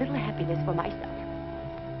return for a little happiness for myself.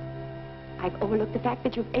 I've overlooked the fact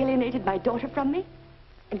that you've alienated my daughter from me,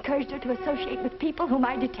 encouraged her to associate with people whom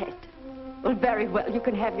I detest. Well, very well, you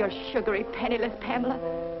can have your sugary, penniless Pamela,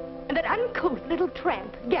 and that uncouth little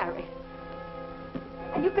tramp, Gary.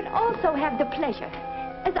 And you can also have the pleasure,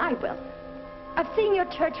 as I will, of seeing your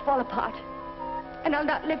church fall apart. And I'll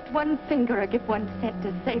not lift one finger or give 1 cent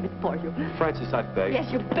to save it for you. Francis, I beg.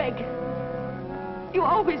 Yes, you beg. You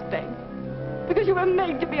always beg. Because you were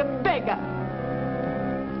made to be a beggar.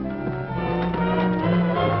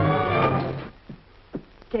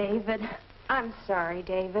 David. I'm sorry,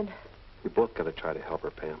 David. We both got to try to help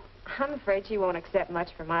her, Pam. I'm afraid she won't accept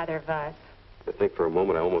much from either of us. I think for a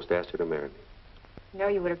moment I almost asked her to marry me. You know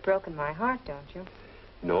you would have broken my heart, don't you?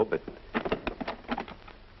 No, but...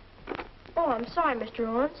 Oh, I'm sorry, Mr.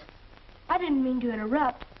 Owens. I didn't mean to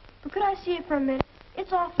interrupt, but could I see it for a minute?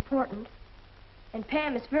 It's awful important. And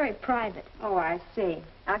Pam, it's very private. Oh, I see.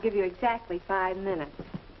 I'll give you exactly 5 minutes.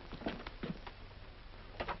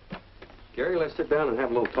 Gary, let's sit down and have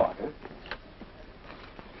a little talk, huh?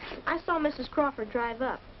 I saw Mrs. Crawford drive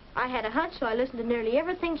up. I had a hunch, so I listened to nearly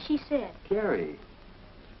everything she said. Gary.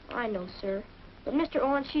 I know, sir. But Mr.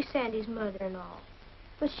 Owens, she's Sandy's mother and all.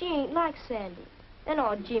 But she ain't like Sandy. And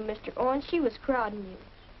oh, gee, Mr. Owens, she was crowding you.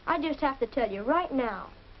 I just have to tell you right now.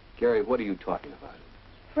 Gary, what are you talking about?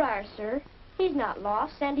 Friar, sir. He's not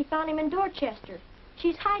lost. Sandy found him in Dorchester.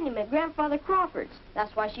 She's hiding him at Grandfather Crawford's.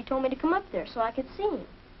 That's why she told me to come up there, so I could see him.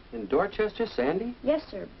 In Dorchester, Sandy? Yes,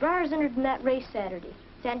 sir. Briar's entered in that race Saturday.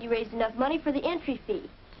 Sandy raised enough money for the entry fee.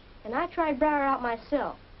 And I tried Briar out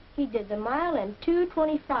myself. He did the mile in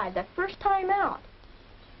 2:25, the first time out.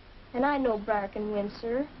 And I know Briar can win,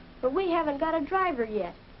 sir. But we haven't got a driver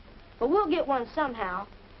yet. But we'll get one somehow.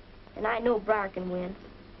 And I know Briar can win.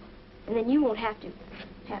 And then you won't have to.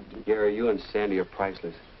 Gary, you and Sandy are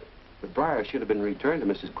priceless. But Briar should have been returned to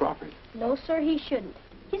Mrs. Crawford. No, sir, he shouldn't.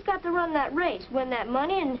 He's got to run that race, win that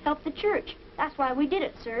money, and help the church. That's why we did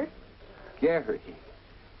it, sir. Gary,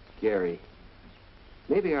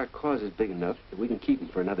 maybe our cause is big enough that we can keep him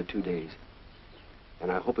for another 2 days. And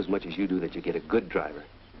I hope as much as you do that you get a good driver.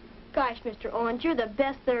 Gosh, Mr. Owens, you're the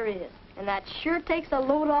best there is. And that sure takes a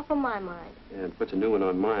load off of my mind. Yeah, it puts a new one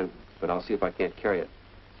on mine, but I'll see if I can't carry it.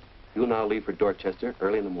 You and I'll leave for Dorchester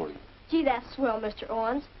early in the morning. Gee, that's swell, Mr.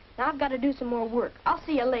 Owens. Now I've got to do some more work. I'll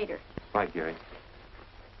see you later. Bye, Gary.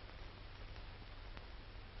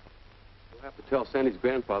 We'll have to tell Sandy's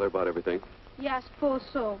grandfather about everything. Yeah, I suppose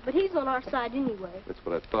so. But he's on our side anyway. That's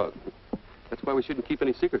what I thought. That's why we shouldn't keep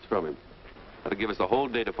any secrets from him. That'll give us a whole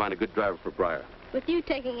day to find a good driver for Briar. With you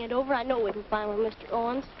taking it over, I know we can find one, Mr.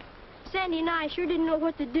 Owens. Sandy and I sure didn't know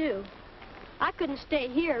what to do. I couldn't stay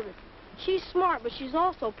here, but she's smart, but she's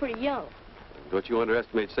also pretty young. Don't you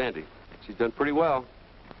underestimate Sandy. She's done pretty well.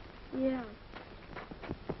 Yeah.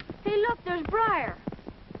 Hey, look, there's Briar.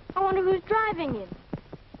 I wonder who's driving him.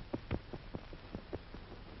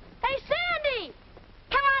 Hey, Sandy!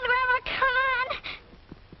 Come on, Grandma, come on!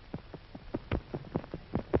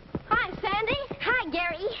 Hi, Sandy. Hi,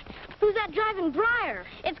 Gary. Who's that driving Briar?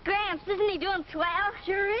 Gramps. Isn't he doing swell?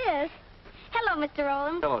 Sure is. Hello, Mr.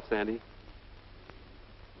 Owens. Hello, Sandy.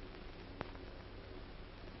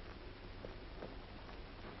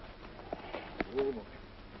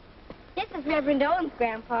 This is Reverend Owens,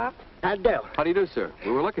 Grandpa. How do? How do you do, sir?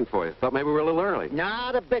 We were looking for you. Thought maybe we were a little early.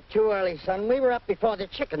 Not a bit too early, son. We were up before the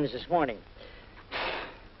chickens this morning.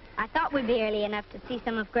 I thought we'd be early enough to see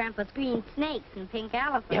some of Grandpa's green snakes and pink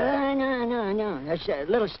elephants. No. That's a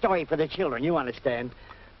little story for the children, you understand.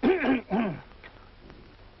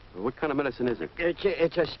 What kind of medicine is it?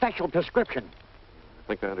 It's a special prescription. I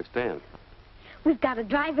think I understand. We've got a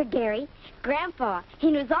driver, Gary. Grandpa,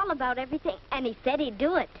 he knows all about everything, and he said he'd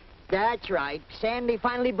do it. That's right. Sandy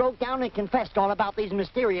finally broke down and confessed all about these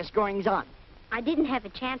mysterious goings-on. I didn't have a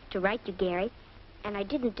chance to write you, Gary, and I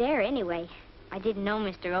didn't dare anyway. I didn't know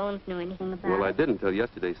Mr. Owens knew anything about it. Well, I didn't till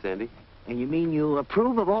yesterday, Sandy. And you mean you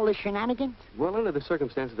approve of all the shenanigans? Well, under the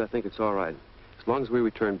circumstances, I think it's all right. As long as we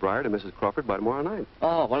return Briar to Mrs. Crawford by tomorrow night.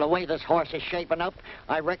 Oh, well, the way this horse is shaping up,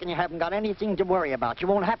 I reckon you haven't got anything to worry about. You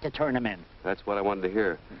won't have to turn him in. That's what I wanted to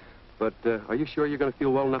hear. But are you sure you're going to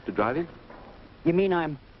feel well enough to drive him? You mean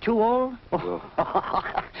I'm too old? Well,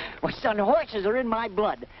 Well, son, horses are in my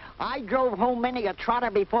blood. I drove home many a trotter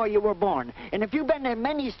before you were born. And if you've been to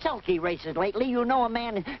many sulky races lately, you know a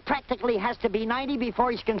man practically has to be 90 before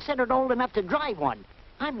he's considered old enough to drive one.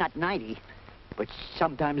 I'm not 90, but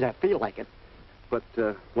sometimes I feel like it. but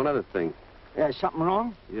one other thing. Something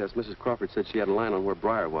wrong? Yes, Mrs. Crawford said she had a line on where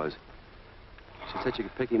Briar was. She said she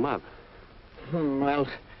could pick him up. Well,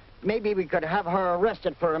 maybe we could have her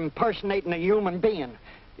arrested for impersonating a human being.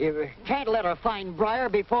 You can't let her find Briar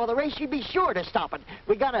before the race. She'd be sure to stop it.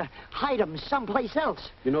 We gotta hide him someplace else.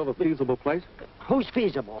 You know of a feasible place? Who's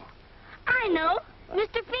feasible? I know.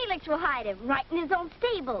 Mr. Felix will hide him right in his own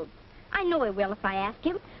stables. I know he will if I ask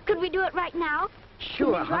him. Could we do it right now?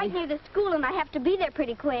 Sure, He's honey. right near the school, and I have to be there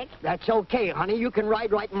pretty quick. That's okay, honey. You can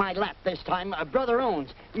ride right in my lap this time. Brother Owens,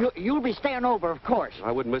 you'll be staying over, of course.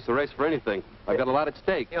 I wouldn't miss the race for anything. I've got a lot at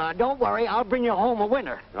stake. Don't worry. I'll bring you home a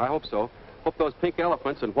winner. I hope so. Hope those pink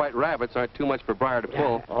elephants and white rabbits aren't too much for Briar to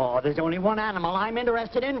pull. Oh, there's only one animal I'm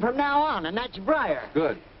interested in from now on, and that's Briar.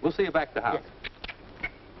 Good. We'll see you back at the house.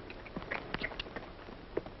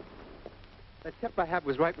 That tip I had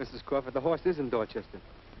was right, Mrs. Crawford. The horse is in Dorchester.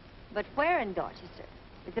 But where in Dorchester?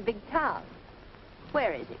 It's a big town.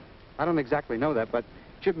 Where is he? I don't exactly know that, but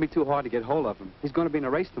it shouldn't be too hard to get hold of him. He's going to be in a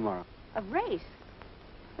race tomorrow. A race?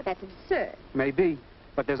 But that's absurd. Maybe.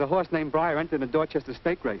 But there's a horse named Briar entered the Dorchester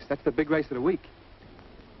stake race. That's the big race of the week.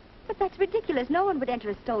 But that's ridiculous. No one would enter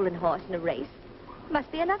a stolen horse in a race. Must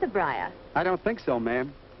be another Briar. I don't think so,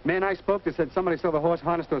 ma'am. Man I spoke to said somebody saw the horse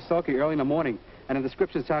harnessed to a sulky early in the morning, and the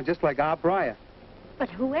description sounds just like our Briar. But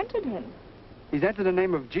who entered him? He's entered the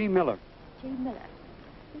name of G. Miller. G. Miller.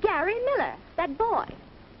 Gary Miller, that boy.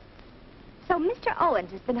 So Mr.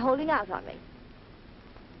 Owens has been holding out on me.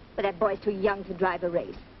 But that boy's too young to drive a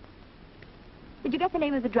race. Did you get the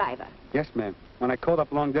name of the driver? Yes, ma'am. When I called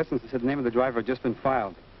up long distance, they said the name of the driver had just been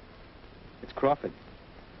filed. It's Crawford.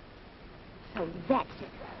 So that's it.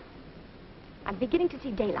 I'm beginning to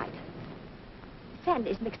see daylight.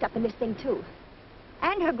 Sandy's mixed up in this thing, too.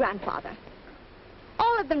 And her grandfather.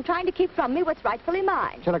 All of them trying to keep from me what's rightfully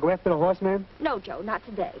mine. Shall I go after the horse, ma'am? No, Joe, not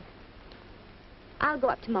today. I'll go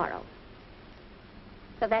up tomorrow.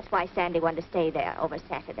 So that's why Sandy wanted to stay there over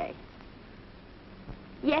Saturday.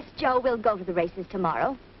 Yes, Joe, we'll go to the races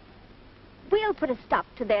tomorrow. We'll put a stop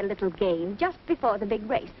to their little game just before the big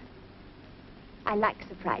race. I like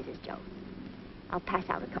surprises, Joe. I'll pass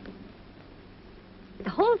out a couple. The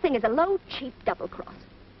whole thing is a low, cheap double-cross.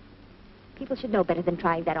 People should know better than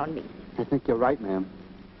trying that on me. I think you're right, ma'am.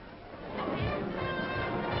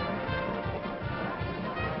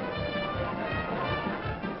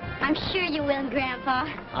 I'm sure you will, Grandpa.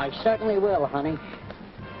 I certainly will, honey.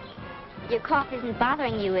 Your cough isn't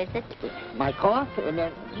bothering you, is it? My cough?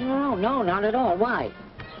 No, not at all. Why?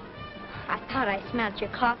 I thought I smelled your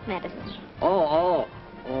cough medicine. Oh,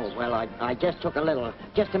 well, I just took a little,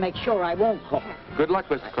 just to make sure I won't cough. Good luck,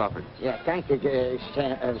 Mr. Crawford. Yeah, thank you,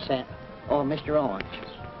 Oh, Mr. Owens.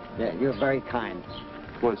 Yeah, you're very kind.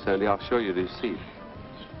 Come on, Sandy. I'll show you the seat.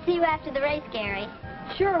 See you after the race, Gary.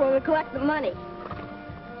 Sure, when we collect the money.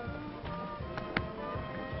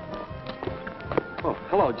 Oh,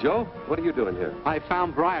 hello, Joe. What are you doing here? I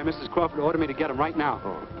found Briar. Mrs. Crawford ordered me to get him right now.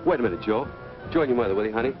 Oh, wait a minute, Joe. Join your mother, will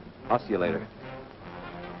you, honey? I'll see you later.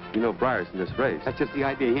 You know Briar's in this race. That's just the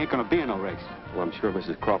idea. He ain't going to be in no race. Well, I'm sure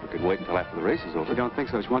Mrs. Crawford can wait until after the race is over. I don't think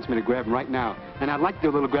so. She wants me to grab him right now. And I'd like to do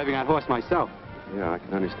a little grabbing that horse myself. Yeah, I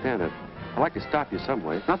can understand it. I'd like to stop you some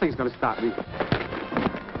way. Nothing's going to stop me.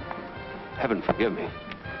 Heaven forgive me.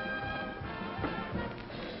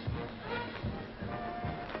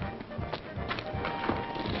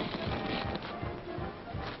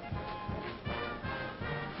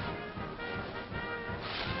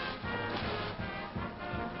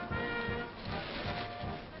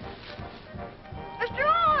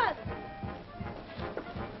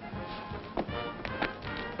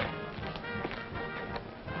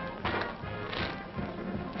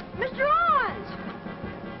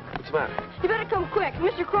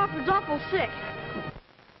 Mr. Crawford's awful sick.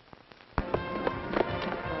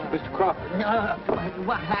 Mr. Crawford.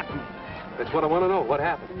 What happened? That's what I want to know. What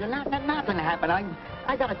happened? Nothing happened.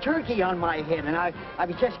 I got a turkey on my head, and I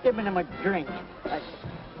was just giving him a drink. I'm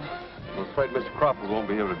afraid Mr. Crawford won't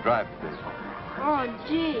be able to drive today. Oh,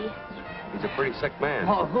 gee. He's a pretty sick man.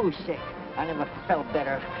 Oh, who's sick? I never felt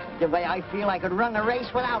better. The way I feel, I could run the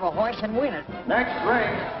race without a horse and win it. Next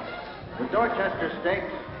race, the Dorchester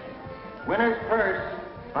Stakes. Winner's purse,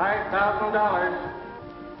 $5,000.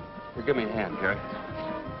 Here, give me a hand, Gary.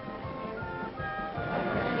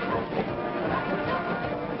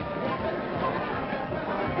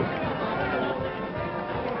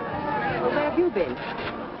 Well, where have you been?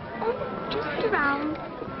 Oh, just around.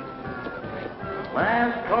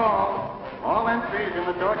 Last call. All entries in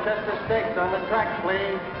the Dorchester Stakes on the track,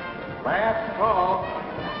 please. Last call.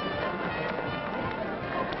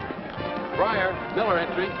 Breyer, Miller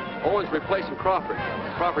entry. Owen's replacing Crawford.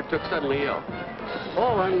 Crawford took suddenly ill.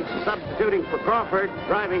 Owen substituting for Crawford,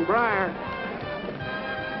 driving Breyer.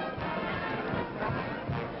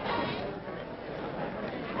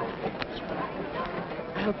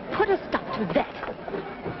 I'll put a stop to that.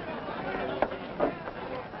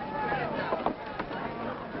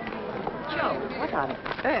 Joe, what on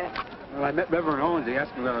earth? Well, I met Reverend Owens. He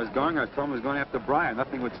asked me where I was going. I told him I was going after Brian.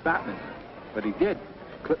 Nothing would stop me. But he did.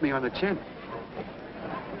 Clipped me on the chin.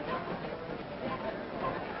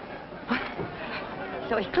 What?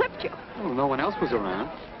 So he clipped you? Well, no one else was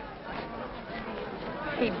around.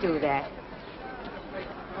 He'd do that.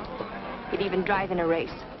 He'd even drive in a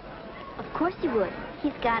race. Of course he would.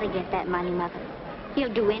 He's got to get that money, Mother.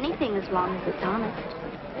 He'll do anything as long as it's honest.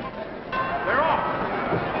 They're off.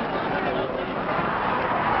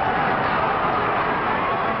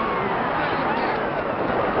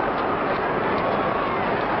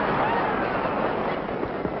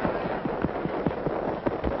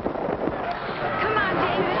 Come on,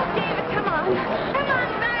 David. David, come on. Come on,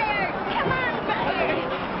 Byard. Come on, Byard.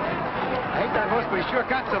 I hate that horse, but he sure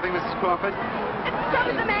got something, Mrs. Crawford. So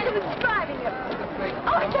is the man who was driving him.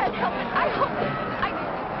 Oh, I can't help it.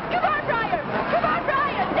 Come on, Brian. Come on,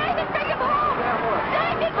 Brian. David, bring him home.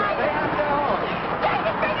 David, bring him home.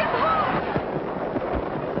 David, bring him home.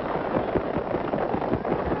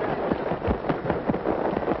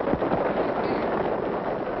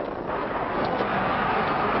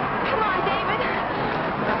 Come on, David.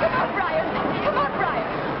 Come on, Brian. Come on, Brian.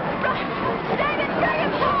 David, bring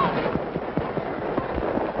him home.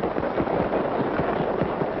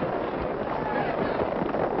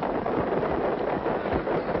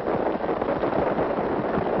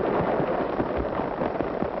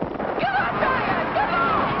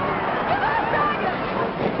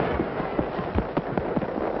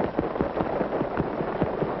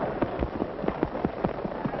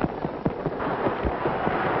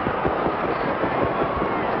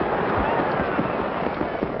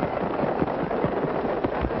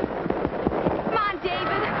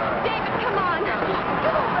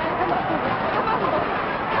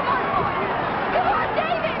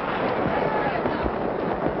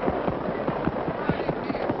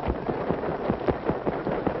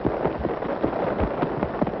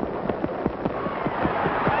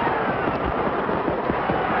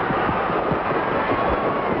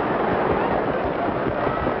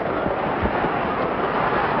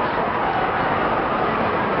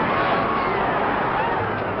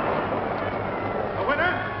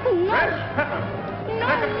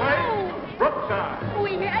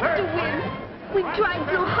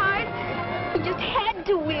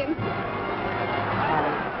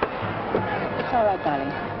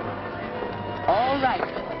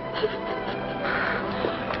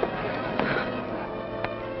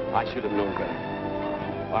 I should have known better.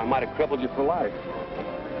 Or I might have crippled you for life.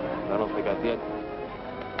 I don't think I did.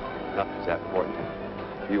 Nothing's that important.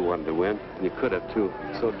 You wanted to win, and you could have, too.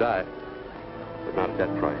 So die. But not at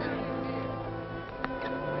that price.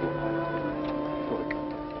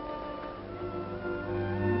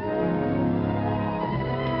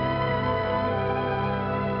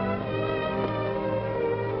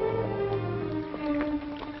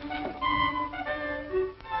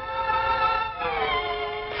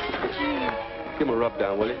 Give him a rub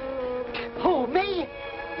down, will you? Who, me?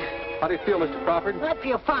 How do you feel, Mr. Crawford? I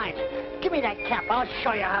feel fine. Give me that cap. I'll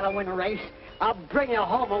show you how to win a race. I'll bring you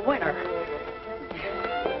home a winner.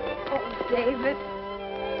 Oh, David.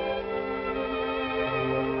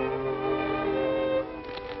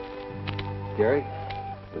 Gary,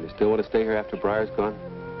 do you still want to stay here after Breyer's gone?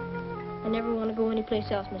 I never want to go anyplace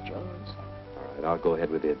else, Mr. Owens. All right, I'll go ahead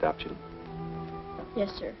with the adoption. Yes,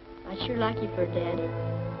 sir. I'd sure like you for a daddy.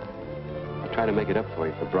 I'll try to make it up for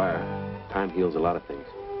you for Breyer. Time heals a lot of things.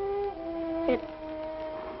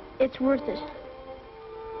 It's worth it.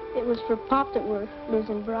 It was for Pop that we're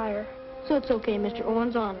losing Briar. So it's okay, Mr.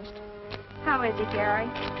 Owen's honest. How is he, Gary?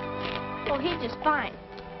 Oh, he's just fine.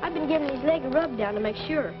 I've been giving his leg a rub down to make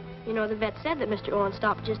sure. You know, the vet said that Mr. Owen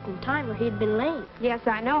stopped just in time or he'd been lame. Yes,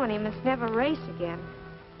 I know, and he must never race again.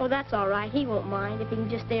 Oh, that's all right. He won't mind if he can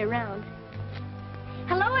just stay around.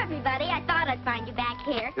 Hello, everybody. I thought I'd find you back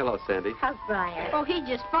here. Hello, Sandy. How's Briar? Oh, he's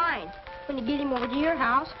just fine. When you get him over to your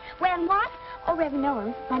house. When what? Oh, Reverend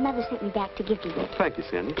Owen, my mother sent me back to give to you. Thank you,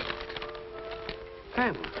 Sandy.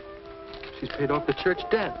 Family. She's paid off the church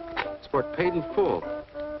debt. Sport paid in full.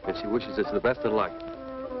 And she wishes us the best of luck.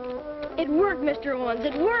 It worked, Mr. Owens.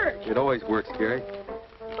 It worked. It always works, Gary.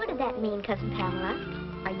 What did that mean, Cousin Pamela?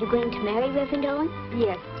 Are you going to marry Reverend Owen?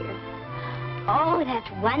 Yes, dear. Oh, that's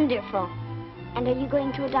wonderful. And are you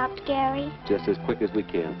going to adopt Gary? Just as quick as we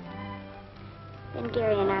can. Then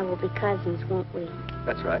Gary and I will be cousins, won't we?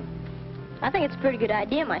 That's right. I think it's a pretty good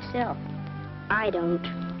idea myself. I don't.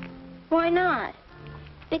 Why not?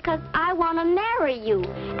 Because I want to marry you,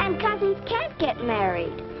 and cousins can't get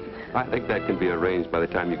married. I think that can be arranged by the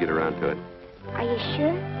time you get around to it. Are you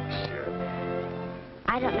sure? Sure.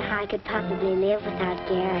 I don't know how I could possibly live without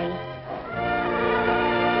Gary.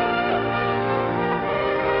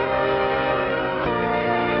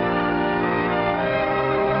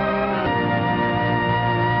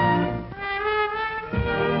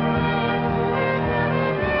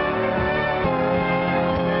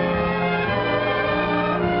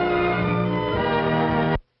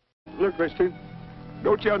 Look, Christy,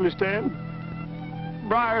 don't you understand?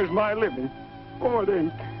 Briar's my living. Oh, it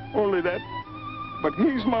ain't only that. But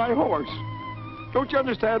he's my horse. Don't you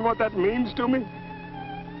understand what that means to me?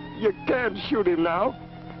 You can't shoot him now.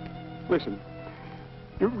 Listen,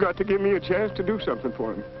 you've got to give me a chance to do something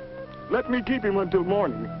for him. Let me keep him until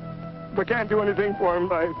morning. If I can't do anything for him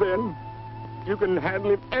by then, you can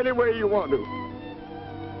handle him any way you want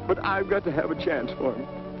to. But I've got to have a chance for him.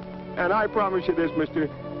 And I promise you this, mister,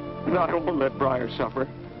 that I won't let Briar suffer.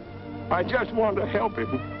 I just want to help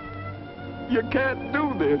him. You can't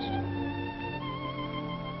do this.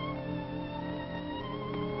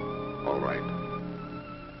 All right.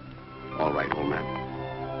 All right, old man.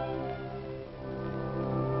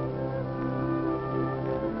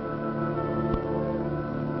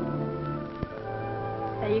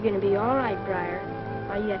 Now, you're going to be all right, Briar.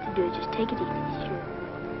 All you have to do is just take it easy, sure.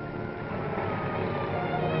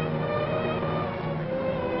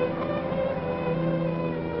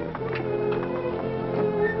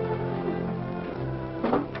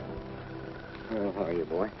 How are you,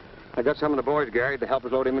 boy? I got some of the boys, Gary, to help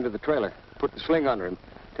us load him into the trailer. Put the sling under him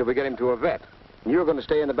till we get him to a vet. And you're going to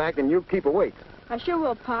stay in the back, and you keep awake. I sure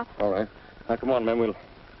will, Pop. All right. Now, come on, man. We'll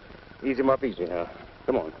ease him up easy now.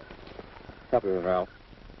 Come on. Help me, Ralph.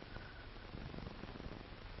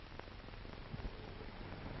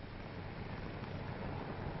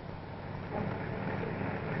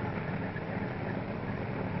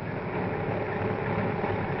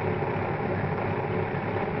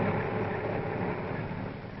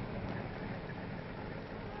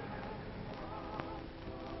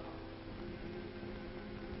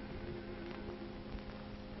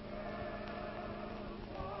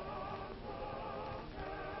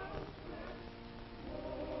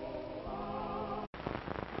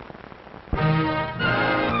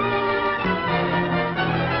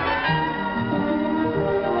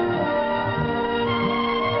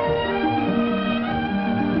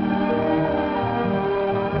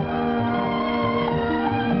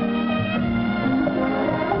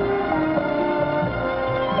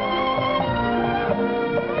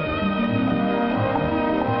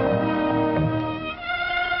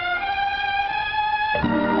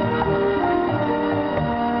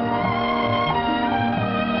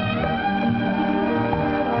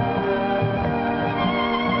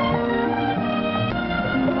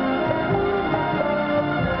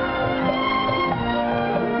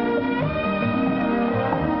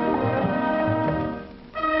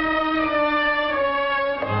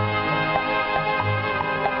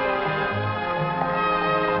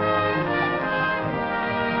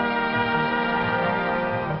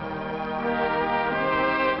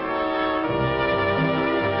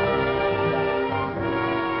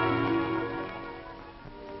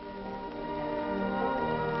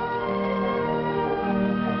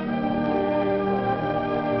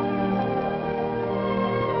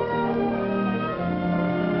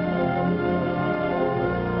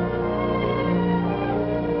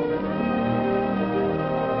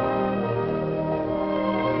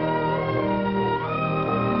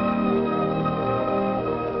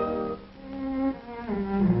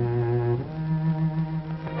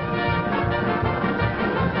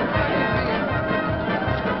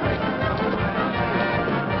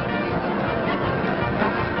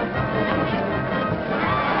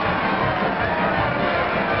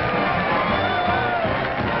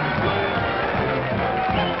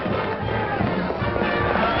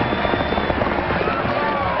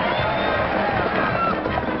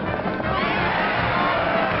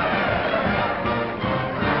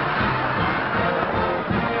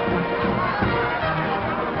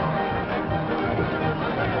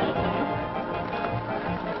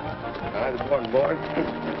 Hi, this morning, boys.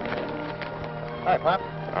 Hi, Pop.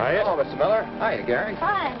 Hiya. Hello, Mr. Miller. Hiya, Gary.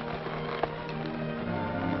 Hi.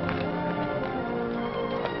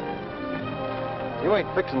 You ain't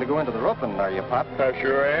fixing to go into the roping, are you, Pop? I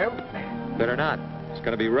sure am. Better not. It's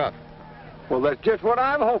going to be rough. Well, that's just what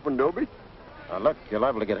I'm hoping, Dobie. Now, look, you're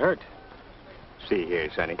liable to get hurt. See here,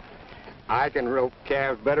 Sonny. I can rope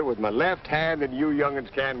calves better with my left hand than you young'uns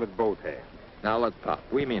can with both hands. Now, look, Pop,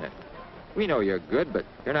 we mean it. We know you're good, but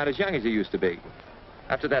you're not as young as you used to be.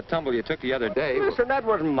 After that tumble you took the other day... Listen, that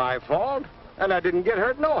wasn't my fault. And I didn't get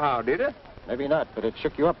hurt nohow, did I? Maybe not, but it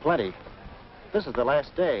shook you up plenty. This is the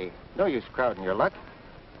last day. No use crowding your luck.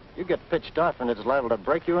 You get pitched off and it's liable to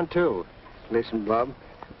break you in two. Listen, Bob,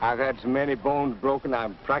 I've had so many bones broken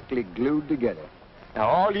I'm practically glued together. Now,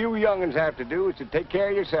 all you young'uns have to do is to take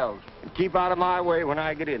care of yourselves and keep out of my way when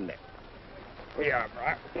I get in there. We are,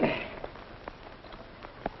 Brian.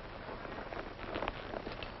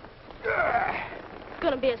 It's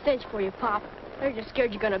gonna be a cinch for you, Pop. They're just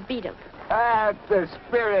scared you're gonna beat him. That's the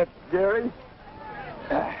spirit, Gary.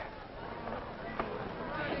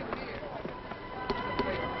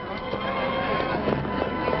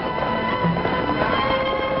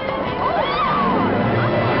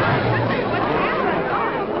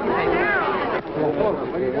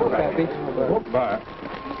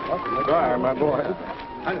 Briar, my boy.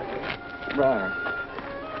 Briar.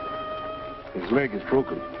 His leg is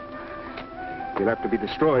broken. He'll have to be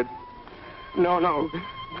destroyed. No,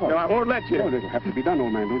 I won't let you. Oh, it'll have to be done,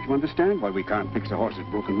 old man. Don't you understand? Why, we can't fix a horse's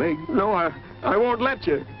broken leg. No, I won't let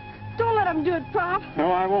you. Don't let him do it, Pop.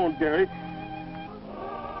 No, I won't, Gary.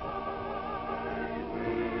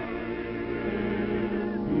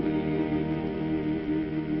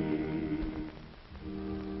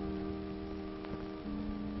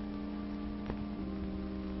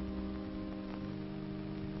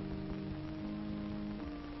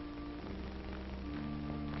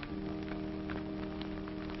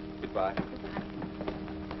 Goodbye.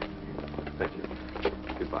 Thank you.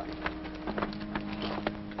 Goodbye.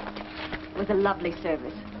 It was a lovely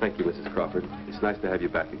service. Thank you, Mrs. Crawford. It's nice to have you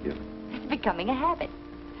back again. It's becoming a habit.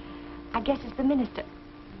 I guess it's the minister.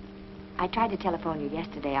 I tried to telephone you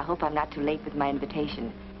yesterday. I hope I'm not too late with my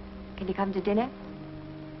invitation. Can you come to dinner?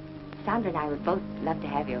 Sandra and I would both love to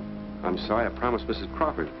have you. I'm sorry. I promised Mrs.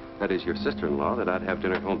 Crawford, that is your sister-in-law, that I'd have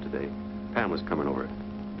dinner at home today. Pam was coming over.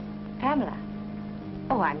 Pamela?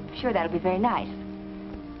 Oh, I'm sure that'll be very nice.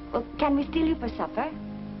 Well, can we steal you for supper?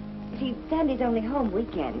 You see, Sandy's only home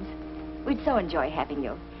weekends. We'd so enjoy having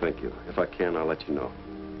you. Thank you. If I can, I'll let you know.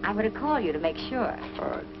 I'm going to call you to make sure. All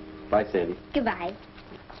right. Bye, Sandy. Goodbye.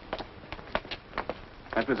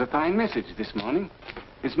 That was a fine message this morning.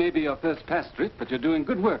 This may be your first past trip, but you're doing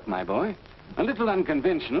good work, my boy. A little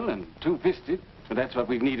unconventional and two-fisted, but that's what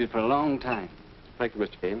we've needed for a long time. Thank you,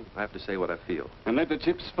 Mr. Kane. I have to say what I feel. And let the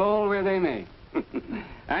chips fall where they may.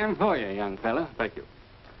 I'm for you, young fella. Thank you.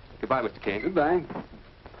 Goodbye, Mr. Kane. Goodbye.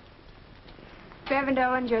 Reverend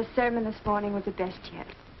Owens, your sermon this morning was the best yet.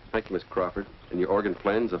 Thank you, Miss Crawford. And your organ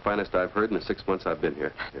plan's the finest I've heard in the 6 months I've been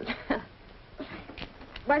here. Yes.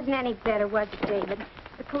 Wasn't any better, was it, David?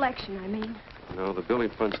 The collection, I mean. No, the building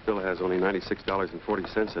fund still has only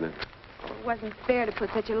 $96.40 in it. It wasn't fair to put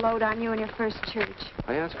such a load on you in your first church.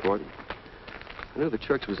 I asked for it. I knew the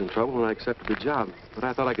church was in trouble when I accepted the job, but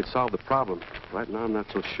I thought I could solve the problem. Right now, I'm not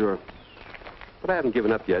so sure. But I haven't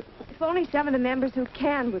given up yet. If only some of the members who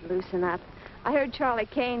can would loosen up. I heard Charlie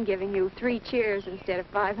Kane giving you 3 cheers instead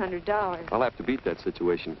of $500. I'll have to beat that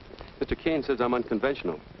situation. Mr. Kane says I'm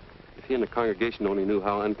unconventional. If he and the congregation only knew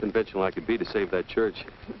how unconventional I could be to save that church.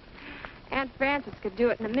 Aunt Frances could do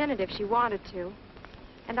it in a minute if she wanted to.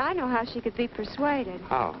 And I know how she could be persuaded.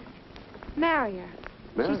 How? Marry her.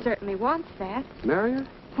 Marry? She certainly wants that. Marry her?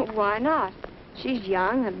 Why not? She's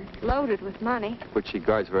young and loaded with money. Which she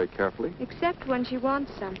guards very carefully. Except when she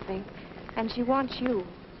wants something. And she wants you.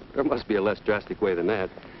 There must be a less drastic way than that.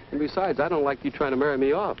 And besides, I don't like you trying to marry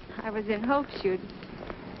me off. I was in hopes you'd.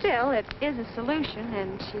 Still, it is a solution,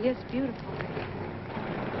 and she is beautiful.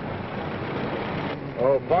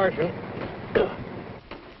 Oh, Parson.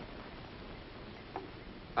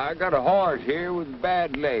 I got a horse here with a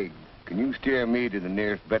bad leg. Can you steer me to the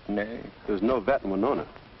nearest veterinary? There's no vet in Winona.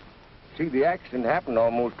 See, the accident happened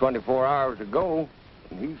almost 24 hours ago,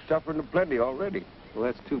 and he's suffering a plenty already. Well,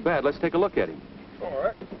 that's too bad. Let's take a look at him. All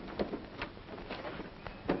right.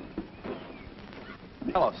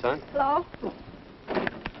 Hello, son. Hello?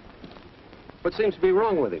 What seems to be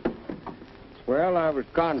wrong with him? Well, I was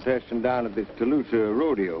contesting down at this Toulouse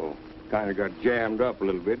rodeo. Kind of got jammed up a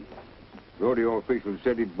little bit. Rodeo officials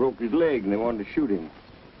said he'd broke his leg and they wanted to shoot him.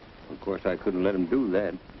 Of course, I couldn't let him do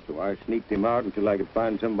that, so I sneaked him out until I could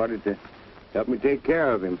find somebody to Help me take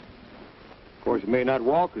care of him. Of course, he may not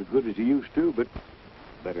walk as good as he used to, but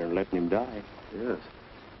better than letting him die. Yes.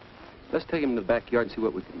 Let's take him in the backyard and see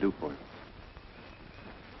what we can do for him.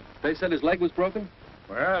 They said his leg was broken?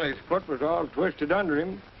 Well, his foot was all twisted under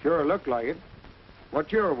him. Sure looked like it.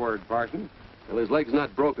 What's your word, Parson? Well, his leg's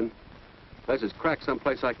not broken. Unless it's cracked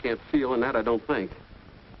someplace I can't feel, and that I don't think.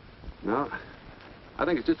 No, I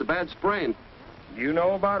think it's just a bad sprain. Do you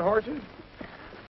know about horses?